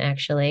accident,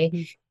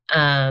 actually. Mhm.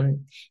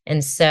 Um,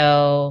 and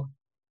so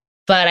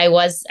but I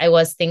was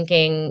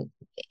thinking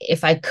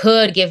if I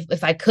could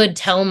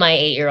tell my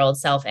 8-year-old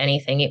self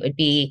anything, it would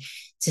be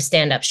to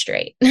stand up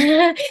straight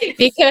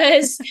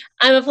because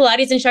I'm a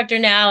Pilates instructor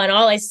now and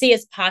all I see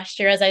is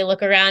posture as I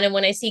look around. And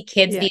when I see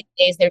kids Yeah. these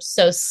days, they're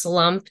so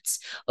slumped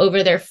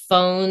over their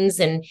phones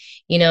and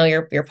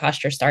your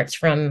posture starts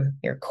from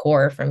your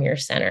core, from your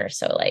center.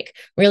 So like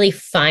really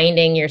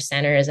finding your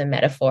center is a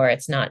metaphor.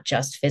 It's not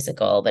just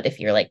physical, but if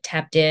you're like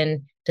tapped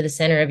in to the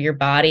center of your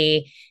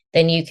body,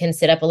 then you can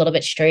sit up a little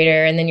bit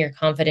straighter and then your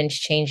confidence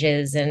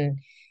changes. And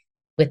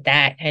with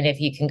that, kind of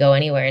you can go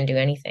anywhere and do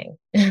anything.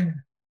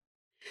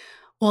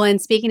 Well,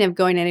 and speaking of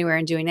going anywhere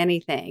and doing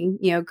anything,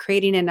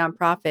 creating a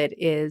nonprofit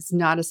is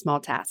not a small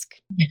task.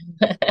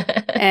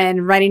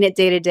 And running it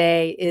day to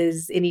day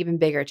is an even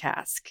bigger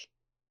task.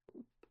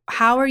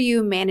 How are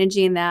you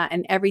managing that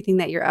and everything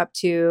that you're up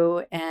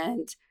to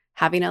and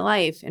having a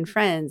life and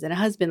friends and a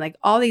husband, like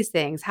all these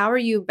things? How are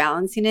you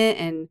balancing it?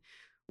 And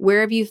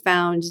where have you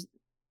found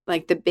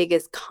like the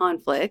biggest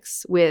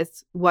conflicts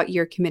with what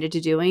you're committed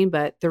to doing,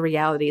 but the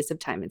realities of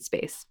time and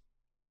space?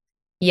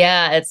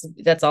 Yeah,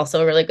 that's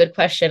also a really good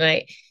question.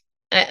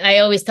 I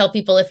always tell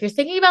people if you're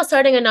thinking about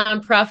starting a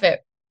nonprofit,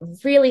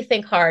 really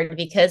think hard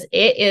because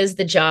it is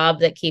the job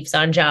that keeps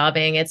on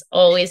jobbing. It's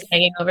always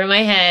hanging over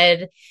my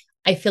head.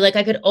 I feel like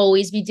I could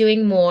always be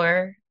doing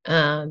more.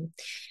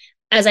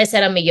 As I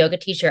said, I'm a yoga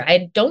teacher.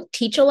 I don't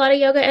teach a lot of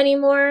yoga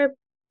anymore.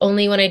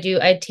 Only when I do,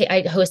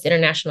 I host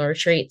international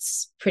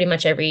retreats pretty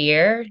much every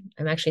year.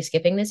 I'm actually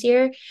skipping this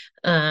year.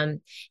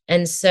 Um,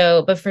 and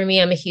so, but for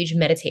me, I'm a huge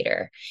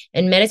meditator.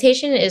 And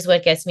meditation is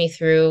what gets me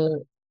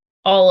through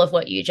all of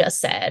what you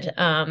just said.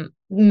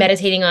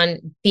 Meditating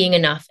on being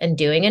enough and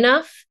doing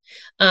enough.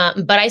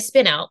 But I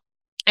spin out.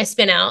 I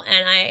spin out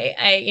and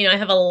I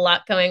have a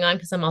lot going on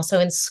because I'm also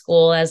in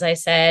school, as I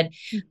said.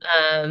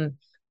 Um,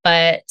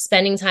 but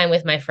spending time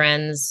with my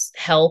friends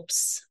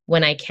helps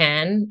when I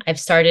can. I've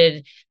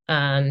started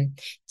um,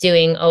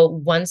 doing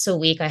once a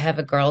week. I have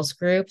a girls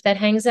group that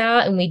hangs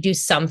out and we do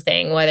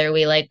something, whether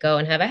we like go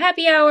and have a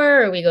happy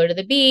hour or we go to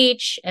the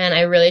beach. And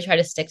I really try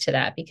to stick to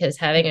that because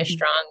having a Mhm.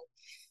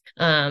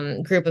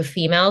 strong group of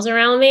females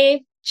around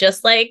me,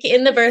 just like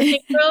in the birthing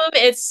room,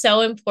 it's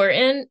so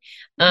important.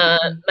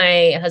 Mhm.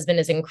 My husband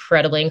is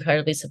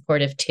incredibly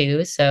supportive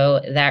too,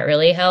 so that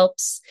really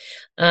helps.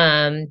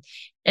 Um,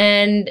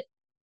 and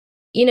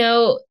you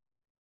know,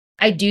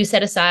 I do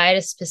set aside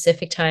a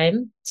specific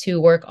time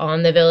to work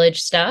on the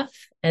village stuff.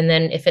 And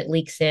then if it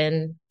leaks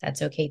in,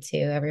 that's okay too,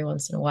 every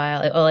once in a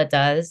while. Well, it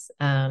does.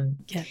 Yeah.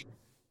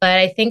 But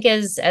I think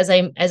as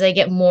I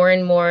get more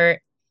and more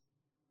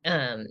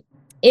um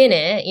in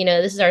it,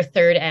 this is our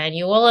third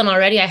annual and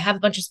already I have a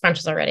bunch of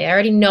sponsors already. I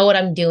already know what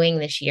I'm doing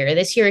this year.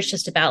 This year is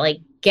just about like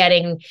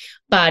getting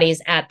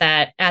bodies at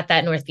that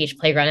North Beach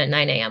playground at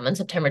 9 a.m. on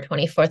September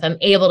 24th. I'm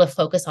able to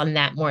focus on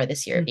that more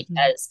this year Mhm.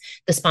 because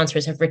the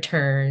sponsors have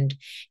returned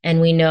and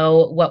we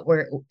know what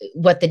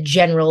the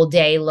general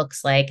day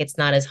looks like. It's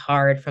not as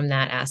hard from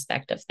that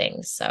aspect of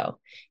things. So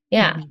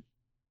yeah. Mhm.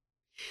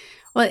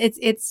 Well,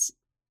 it's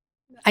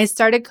I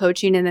started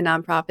coaching in the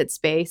nonprofit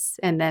space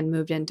and then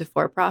moved into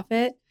for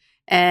profit.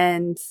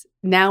 And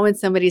now when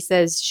somebody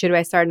says, "Should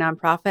I start a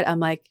nonprofit?" I'm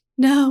like,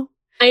 "No,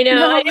 I know.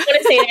 I no." didn't want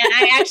to say that.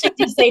 I actually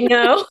do say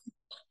no.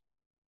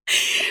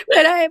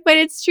 But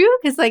it's true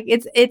because like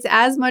it's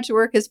as much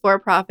work as for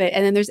profit,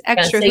 and then there's Yeah,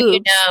 extra so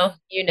hoops.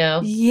 you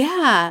know.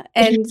 Yeah,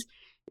 and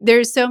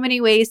there's so many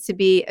ways to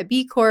be a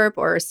B Corp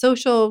or a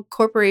social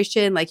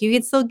corporation. Like you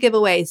can still give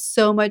away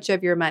so much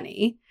of your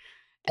money.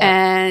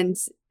 Yeah. And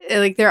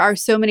like there are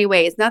so many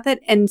ways. Not that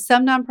and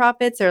some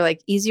nonprofits are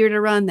like easier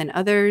to run than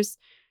others.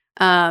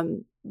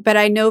 But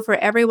I know for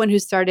everyone who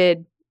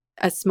started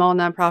a small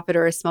nonprofit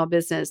or a small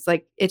business,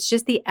 like it's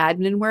just the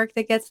admin work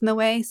that gets in the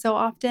way so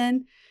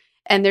often.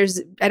 And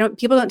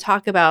people don't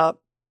talk about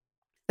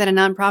that a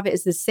nonprofit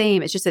is the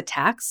same. It's just a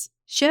tax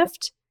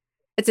shift.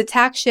 It's a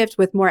tax shift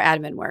with more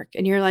admin work.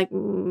 And you're like,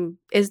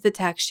 is the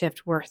tax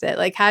shift worth it?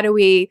 Like, how do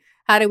we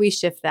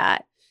shift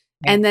that?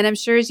 Right. And then I'm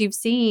sure as you've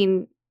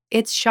seen,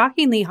 it's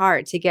shockingly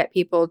hard to get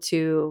people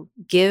to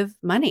give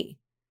money.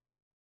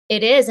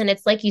 It is. And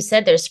it's like you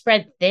said, they're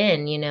spread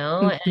thin, and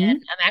Hmm.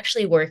 I'm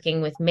actually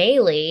working with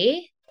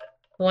Maylee,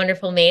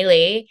 wonderful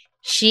Maylee.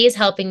 she is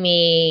helping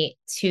me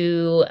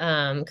to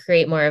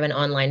create more of an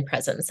online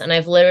presence. And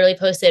I've literally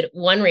posted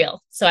one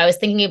reel. So I was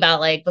thinking about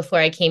like before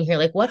I came here,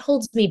 like what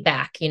holds me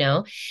back, you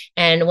know?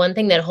 And one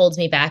thing that holds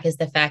me back is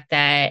the fact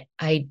that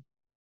I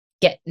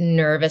get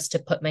nervous to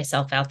put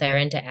myself out there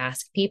and to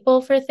ask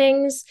people for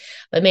things.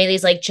 But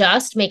Maylee's like,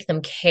 just make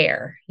them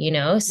care, you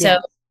know? So Yeah.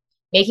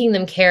 making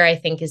them care, I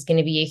think, is going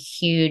to be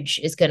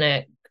is going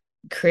to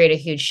create a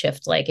huge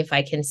shift. Like if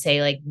I can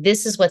say like,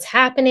 this is what's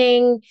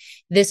happening,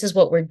 this is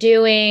what we're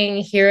doing,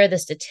 here are the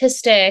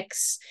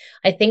statistics.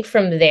 I think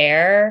from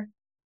there,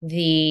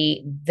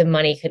 the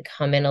money could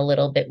come in a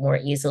little bit more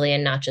easily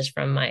and not just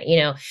from my,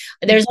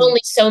 there's Mhm. only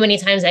so many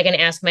times I can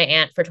ask my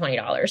aunt for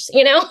 $20,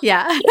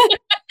 Yeah.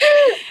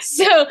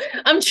 So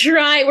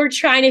we're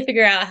trying to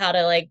figure out how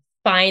to like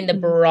find the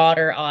Mhm.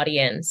 broader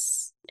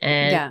audience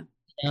and Yeah.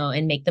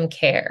 and make them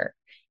care.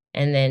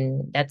 And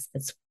then that's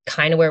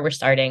kind of where we're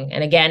starting.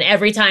 And again,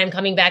 every time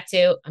coming back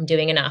to I'm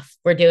doing enough.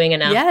 We're doing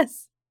enough.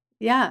 Yes.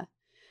 Yeah.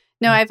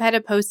 No, Yeah. I've had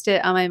a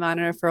post-it on my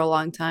monitor for a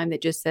long time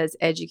that just says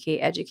educate,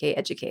 educate,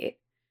 educate. Okay.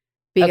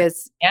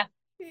 Because Yeah.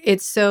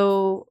 it's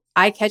so,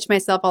 I catch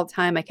myself all the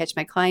time. I catch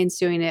my clients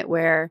doing it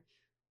where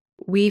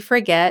we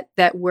forget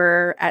that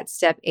we're at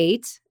step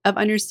 8 of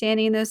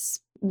understanding this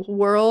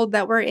world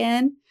that we're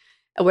in,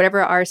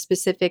 whatever our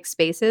specific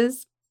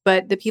spaces.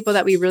 But the people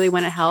that we really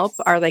want to help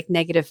are like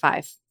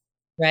 -5.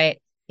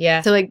 Right.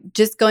 Yeah. So like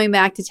just going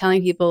back to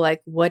telling people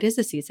like what is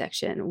a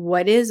C-section?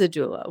 What is a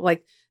doula?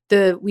 Like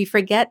we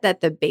forget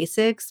that the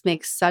basics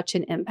make such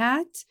an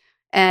impact,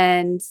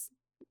 and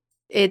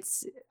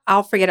it's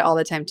I'll forget it all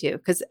the time too,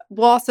 cuz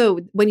well also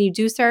when you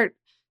do start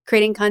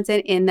creating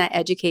content in that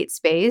educate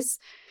space,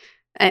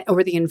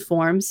 or the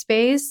inform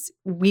space,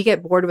 we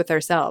get bored with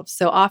ourselves.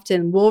 So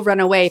often we'll run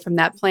away from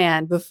that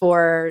plan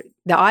before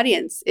the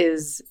audience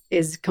is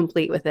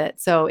complete with it.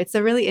 So it's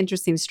a really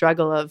interesting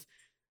struggle of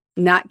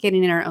not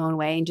getting in our own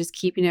way and just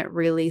keeping it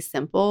really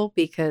simple,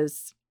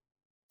 because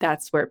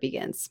that's where it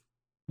begins.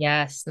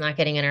 Yes. Not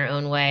getting in our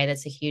own way.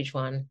 That's a huge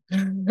one.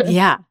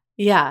 Yeah.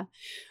 Yeah.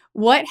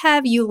 What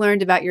have you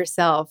learned about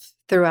yourself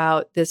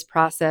throughout this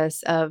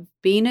process of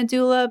being a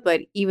doula,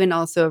 but even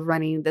also of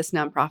running this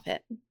nonprofit?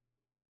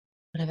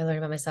 What have I learned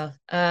about myself?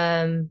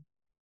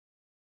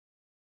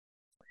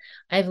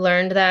 I've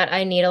learned that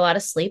I need a lot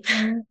of sleep.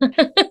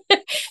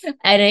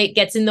 And it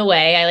gets in the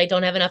way. I like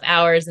don't have enough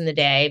hours in the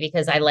day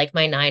because I like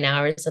my 9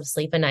 hours of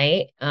sleep a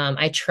night.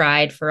 I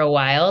tried for a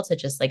while to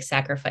just like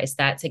sacrifice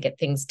that to get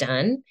things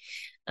done.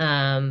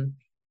 Um,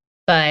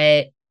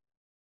 but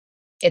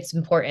it's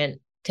important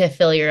to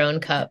fill your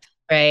own cup,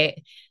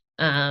 right?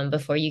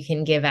 Before you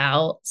can give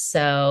out.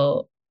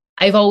 So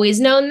I've always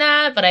known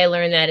that, but I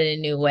learned that in a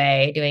new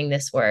way doing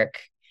this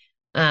work.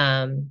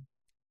 Um,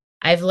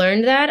 I've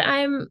learned that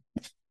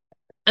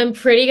I'm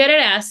pretty good at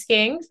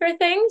asking for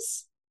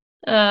things.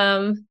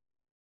 Um,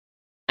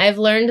 I've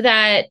learned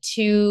that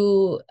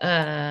to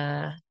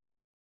have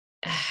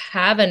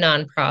a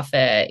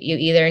nonprofit, you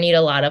either need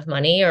a lot of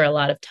money or a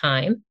lot of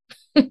time.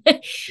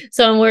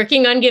 So I'm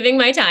working on giving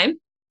my time.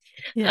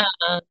 Yeah.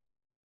 Uh,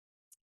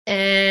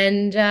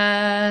 and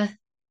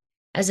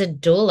as a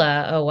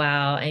doula, oh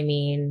wow. I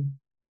mean,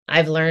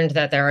 I've learned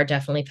that there are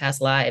definitely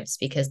past lives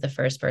because the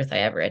first birth I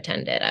ever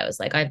attended, I was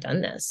like, I've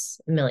done this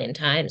a million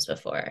times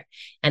before.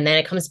 And then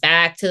it comes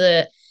back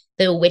to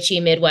the witchy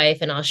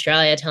midwife in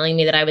Australia telling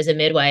me that I was a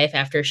midwife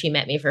after she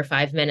met me for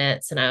 5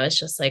 minutes. And I was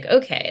just like,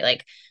 okay,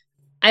 like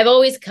I've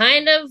always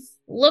kind of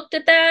looked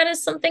at that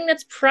as something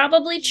that's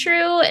probably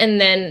true.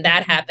 And then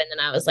that happened.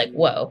 And I was like,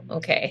 whoa,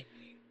 okay,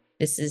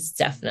 this is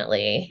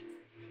definitely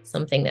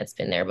something that's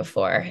been there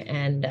before.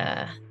 And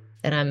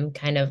that I'm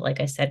kind of, like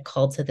I said,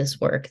 called to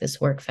this work. This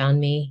work found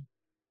me.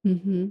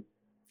 Mm-hmm.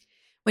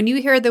 When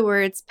you hear the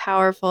words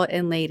powerful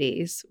and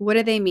ladies, what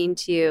do they mean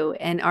to you?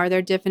 And are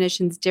their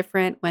definitions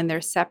different when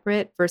they're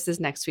separate versus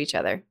next to each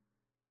other?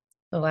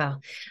 Oh, wow.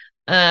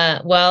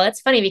 Well,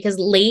 that's funny because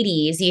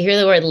ladies, you hear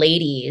the word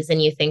ladies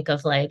and you think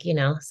of like,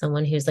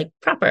 someone who's like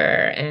proper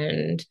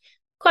and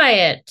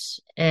quiet.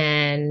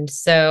 And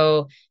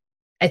so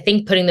I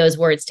think putting those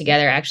words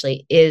together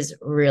actually is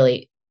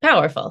really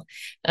powerful,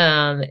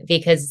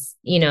 because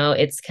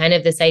it's kind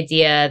of this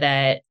idea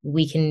that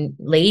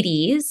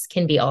ladies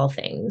can be all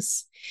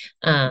things,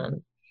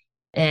 and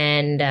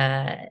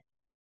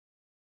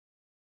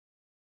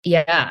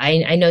yeah,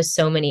 I know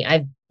so many.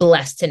 I've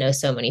blessed to know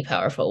so many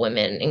powerful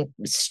women, and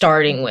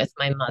starting with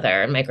my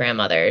mother and my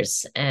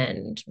grandmothers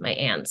and my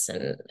aunts,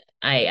 and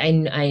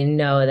I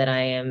know that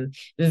I am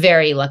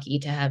very lucky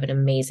to have an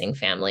amazing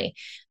family.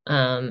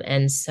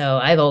 And so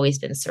I've always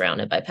been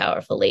surrounded by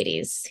powerful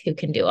ladies who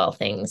can do all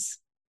things.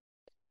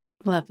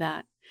 Love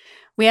that.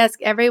 We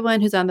ask everyone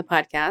who's on the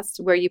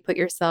podcast where you put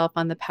yourself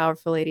on the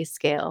powerful lady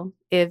scale.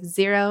 If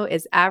 0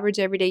 is average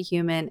everyday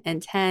human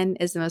and 10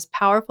 is the most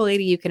powerful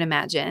lady you can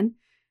imagine,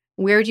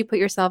 where would you put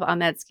yourself on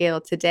that scale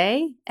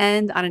today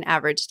and on an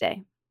average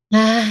day?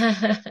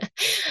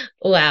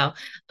 Wow.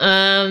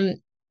 Um,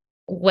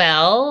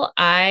 well,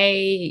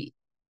 I'm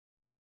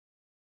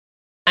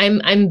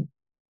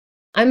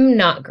I'm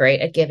not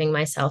great at giving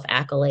myself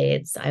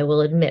accolades. I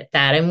will admit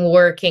that. I'm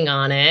working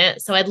on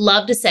it. So I'd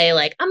love to say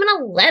like I'm an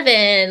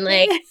 11,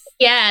 like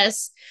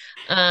yes.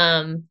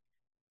 Um,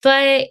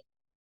 but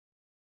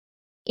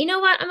you know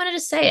what? I'm going to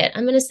just say it.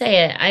 I'm going to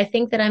say it. I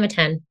think that I'm a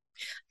 10.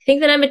 I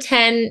think that I'm a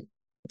 10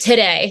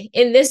 today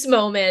in this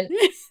moment.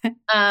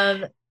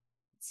 Um,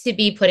 to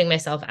be putting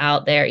myself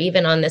out there,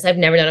 even on this. I've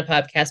never done a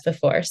podcast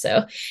before,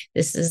 so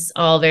this is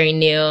all very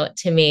new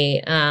to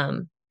me.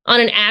 On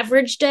an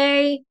average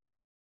day,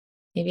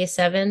 maybe a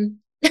 7.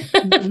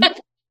 Mm-hmm.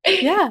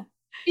 Yeah.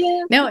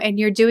 Yeah. No, and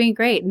you're doing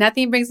great.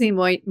 Nothing brings me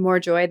more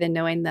joy than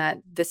knowing that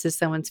this is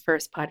someone's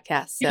first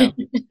podcast. So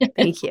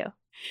thank you.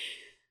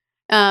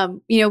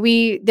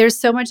 There's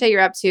so much that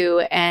you're up to,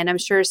 and I'm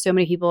sure so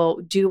many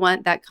people do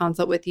want that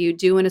consult with you,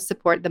 do want to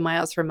support the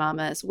Miles for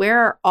Mamas. Where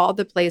are all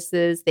the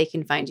places they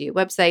can find you?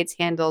 Websites,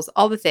 handles,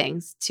 all the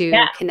things to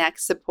Yeah.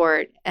 connect,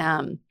 support,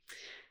 and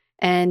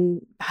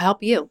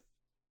help you.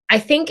 I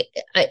think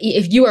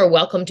if you are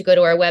welcome to go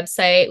to our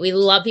website, we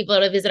love people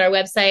to visit our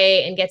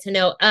website and get to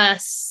know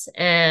us.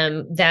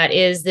 That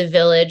is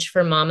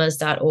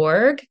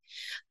thevillageformamas.org.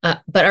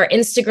 But our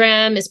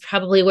Instagram is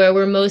probably where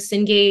we're most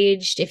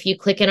engaged. If you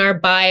click in our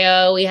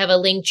bio, we have a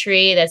link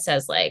tree that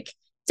says like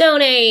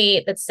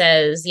donate, that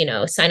says,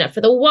 sign up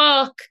for the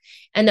walk.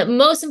 And that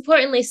most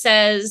importantly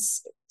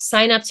says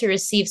sign up to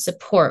receive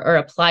support or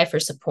apply for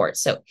support.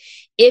 So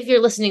if you're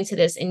listening to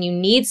this and you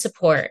need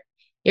support,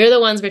 you're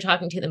the ones we're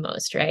talking to the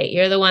most, right?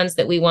 You're the ones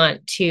that we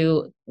want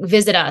to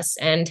visit us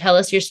and tell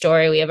us your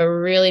story. We have a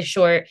really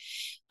short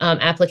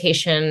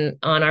application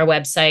on our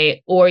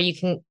website, or you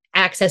can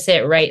access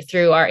it right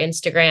through our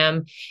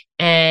Instagram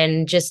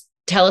and just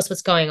tell us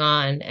what's going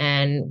on.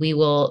 And we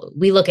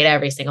look at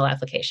every single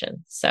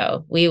application.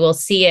 So we will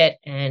see it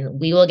and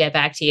we will get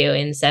back to you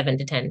in 7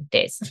 to 10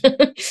 days.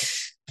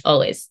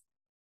 Always.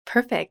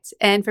 Perfect.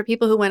 And for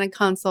people who want to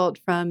consult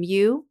from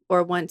you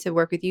or want to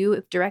work with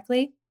you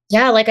directly?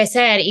 Yeah, like I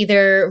said,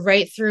 either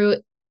right through,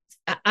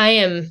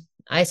 I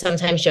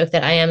sometimes joke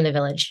that I am the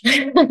village. So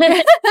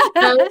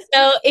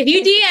if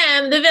you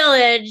DM the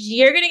village,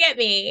 you're going to get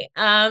me.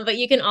 But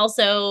you can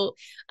also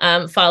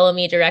follow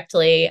me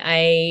directly.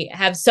 I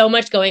have so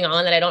much going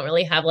on that I don't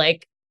really have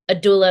like a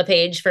doula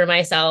page for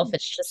myself.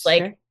 It's just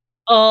like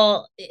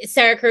all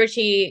Sarah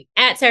Croce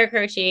at Sarah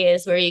Croce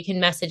is where you can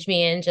message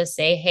me and just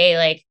say, hey,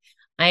 like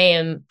I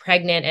am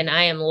pregnant and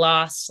I am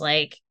lost.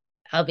 Like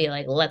I'll be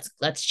like, let's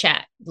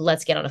chat.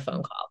 Let's get on a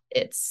phone call.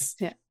 It's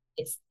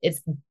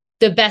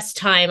the best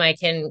time I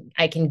can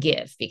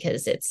give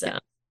because it's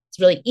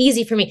really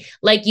easy for me.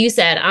 Like you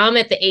said, I'm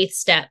at the 8th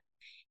step.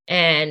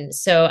 And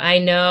so I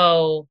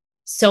know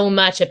so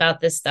much about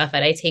this stuff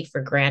that I take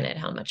for granted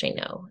how much I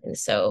know. And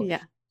so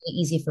it's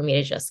easy for me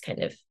to just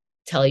kind of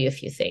tell you a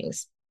few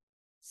things,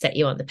 set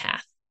you on the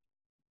path.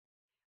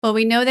 Well,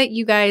 we know that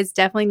you guys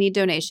definitely need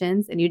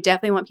donations and you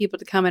definitely want people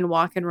to come and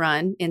walk and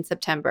run in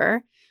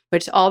September,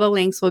 which all the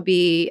links will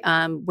be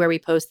where we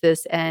post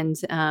this and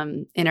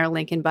in our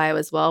link in bio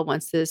as well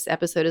once this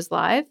episode is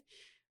live.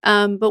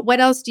 But what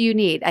else do you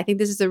need? I think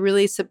this is a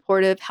really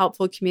supportive,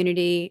 helpful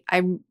community.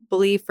 I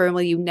believe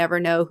firmly you never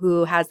know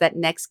who has that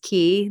next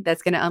key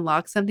that's going to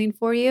unlock something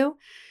for you.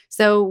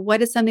 So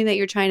what is something that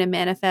you're trying to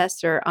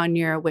manifest or on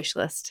your wish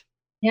list?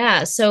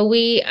 Yeah, so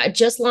we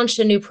just launched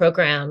a new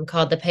program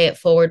called the Pay It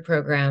Forward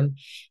program.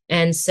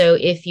 And so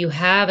if you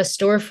have a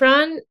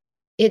storefront,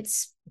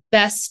 it's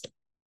most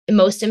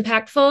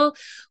impactful.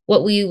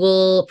 What we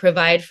will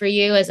provide for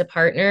you as a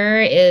partner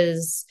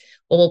is,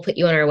 well, we'll put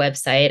you on our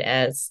website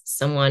as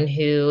someone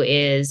who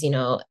is,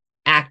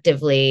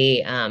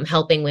 actively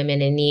helping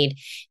women in need.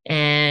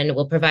 And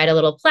we'll provide a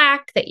little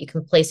plaque that you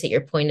can place at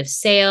your point of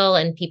sale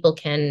and people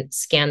can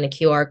scan the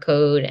QR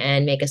code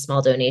and make a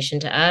small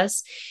donation to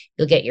us.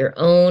 You'll get your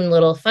own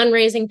little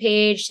fundraising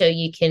page so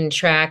you can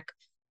track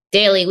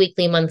daily,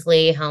 weekly,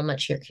 monthly, how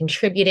much you're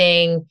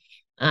contributing.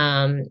 We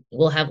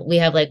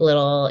have like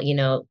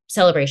little,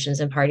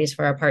 celebrations and parties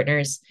for our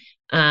partners.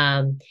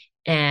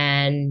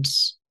 And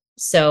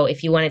so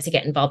if you wanted to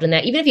get involved in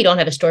that, even if you don't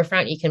have a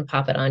storefront, you can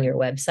pop it on your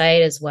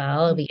website as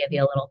well. We give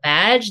you a little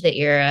badge that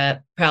you're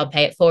a proud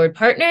Pay It Forward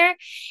partner.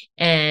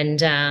 And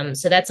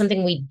so that's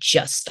something we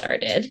just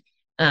started.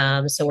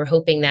 So we're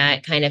hoping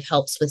that kind of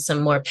helps with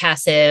some more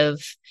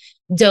passive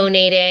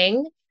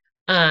donating.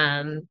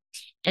 And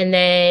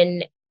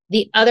then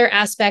the other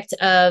aspect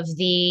for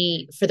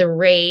the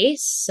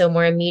race, so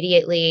more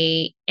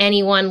immediately,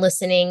 anyone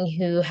listening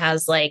who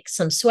has like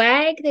some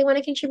swag they want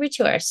to contribute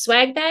to our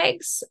swag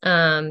bags.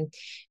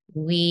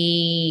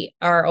 We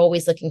are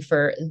always looking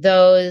for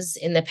those.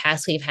 In the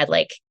past, we've had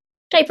like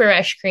diaper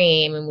rash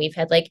cream and we've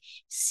had like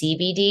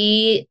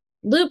CBD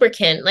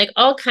lubricant, like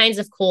all kinds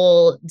of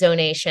cool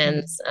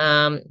donations,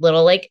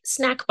 little like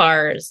snack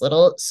bars,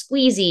 little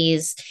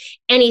squeezies,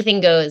 anything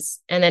goes.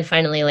 And then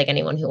finally, like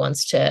anyone who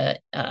wants to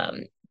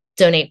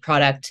donate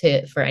product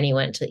for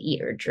anyone to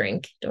eat or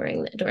drink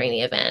during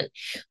the event.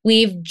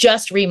 We've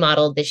just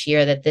remodeled this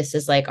year that this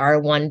is like our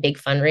one big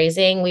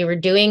fundraising. We were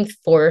doing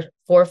four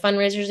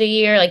fundraisers a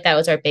year, like that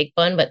was our big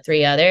one, but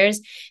 3 others,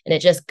 and it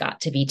just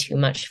got to be too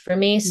much for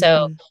me.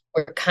 So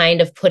we're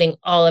kind of putting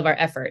all of our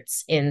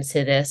efforts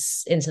into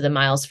the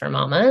Miles for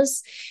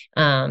Mamas,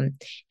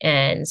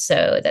 and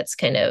so that's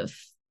kind of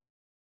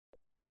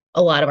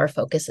a lot of our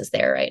focus is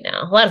there right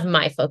now. A lot of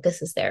my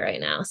focus is there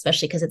right now,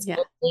 especially because it's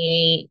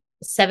only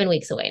 7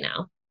 weeks away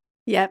now.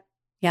 Yep.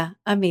 Yeah.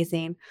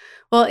 Amazing.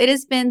 Well, it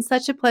has been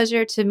such a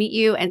pleasure to meet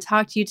you and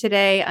talk to you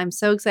today. I'm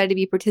so excited to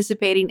be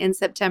participating in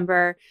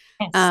September.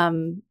 Yes.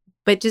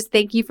 But just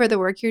thank you for the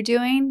work you're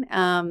doing.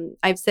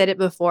 I've said it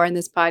before in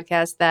this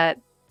podcast that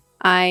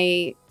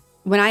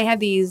when I have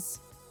these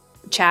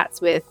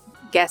chats with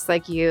guests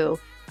like you,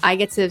 I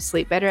get to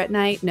sleep better at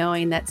night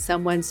knowing that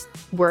someone's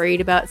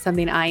worried about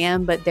something I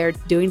am, but they're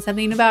doing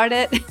something about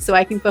it so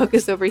I can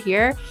focus over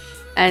here.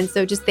 And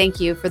so just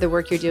thank you for the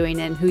work you're doing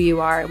and who you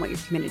are and what you're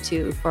committed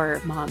to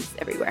for moms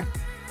everywhere.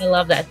 I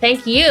love that.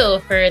 Thank you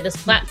for this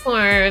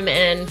platform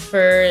and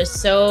for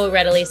so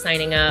readily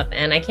signing up.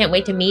 And I can't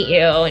wait to meet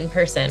you in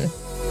person.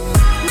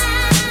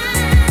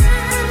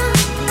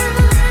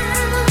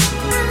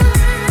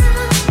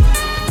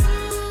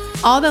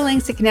 All the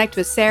links to connect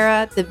with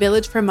Sarah, the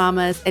Village for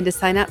Mamas, and to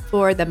sign up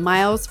for the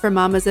Miles for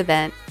Mamas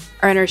event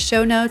are in our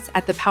show notes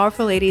at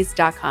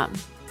thepowerfulladies.com.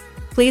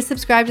 Please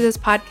subscribe to this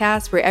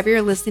podcast wherever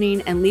you're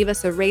listening and leave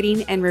us a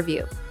rating and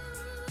review.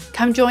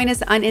 Come join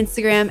us on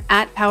Instagram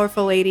at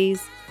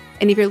powerfulladies.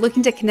 And if you're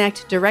looking to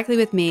connect directly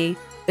with me,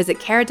 visit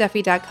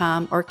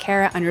karaduffy.com or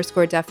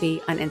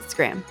Kara_Duffy on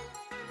Instagram.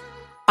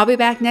 I'll be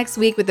back next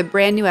week with a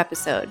brand new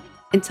episode.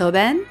 Until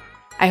then,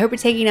 I hope you're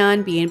taking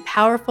on being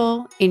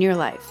powerful in your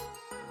life.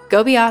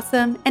 Go be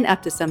awesome and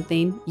up to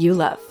something you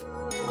love.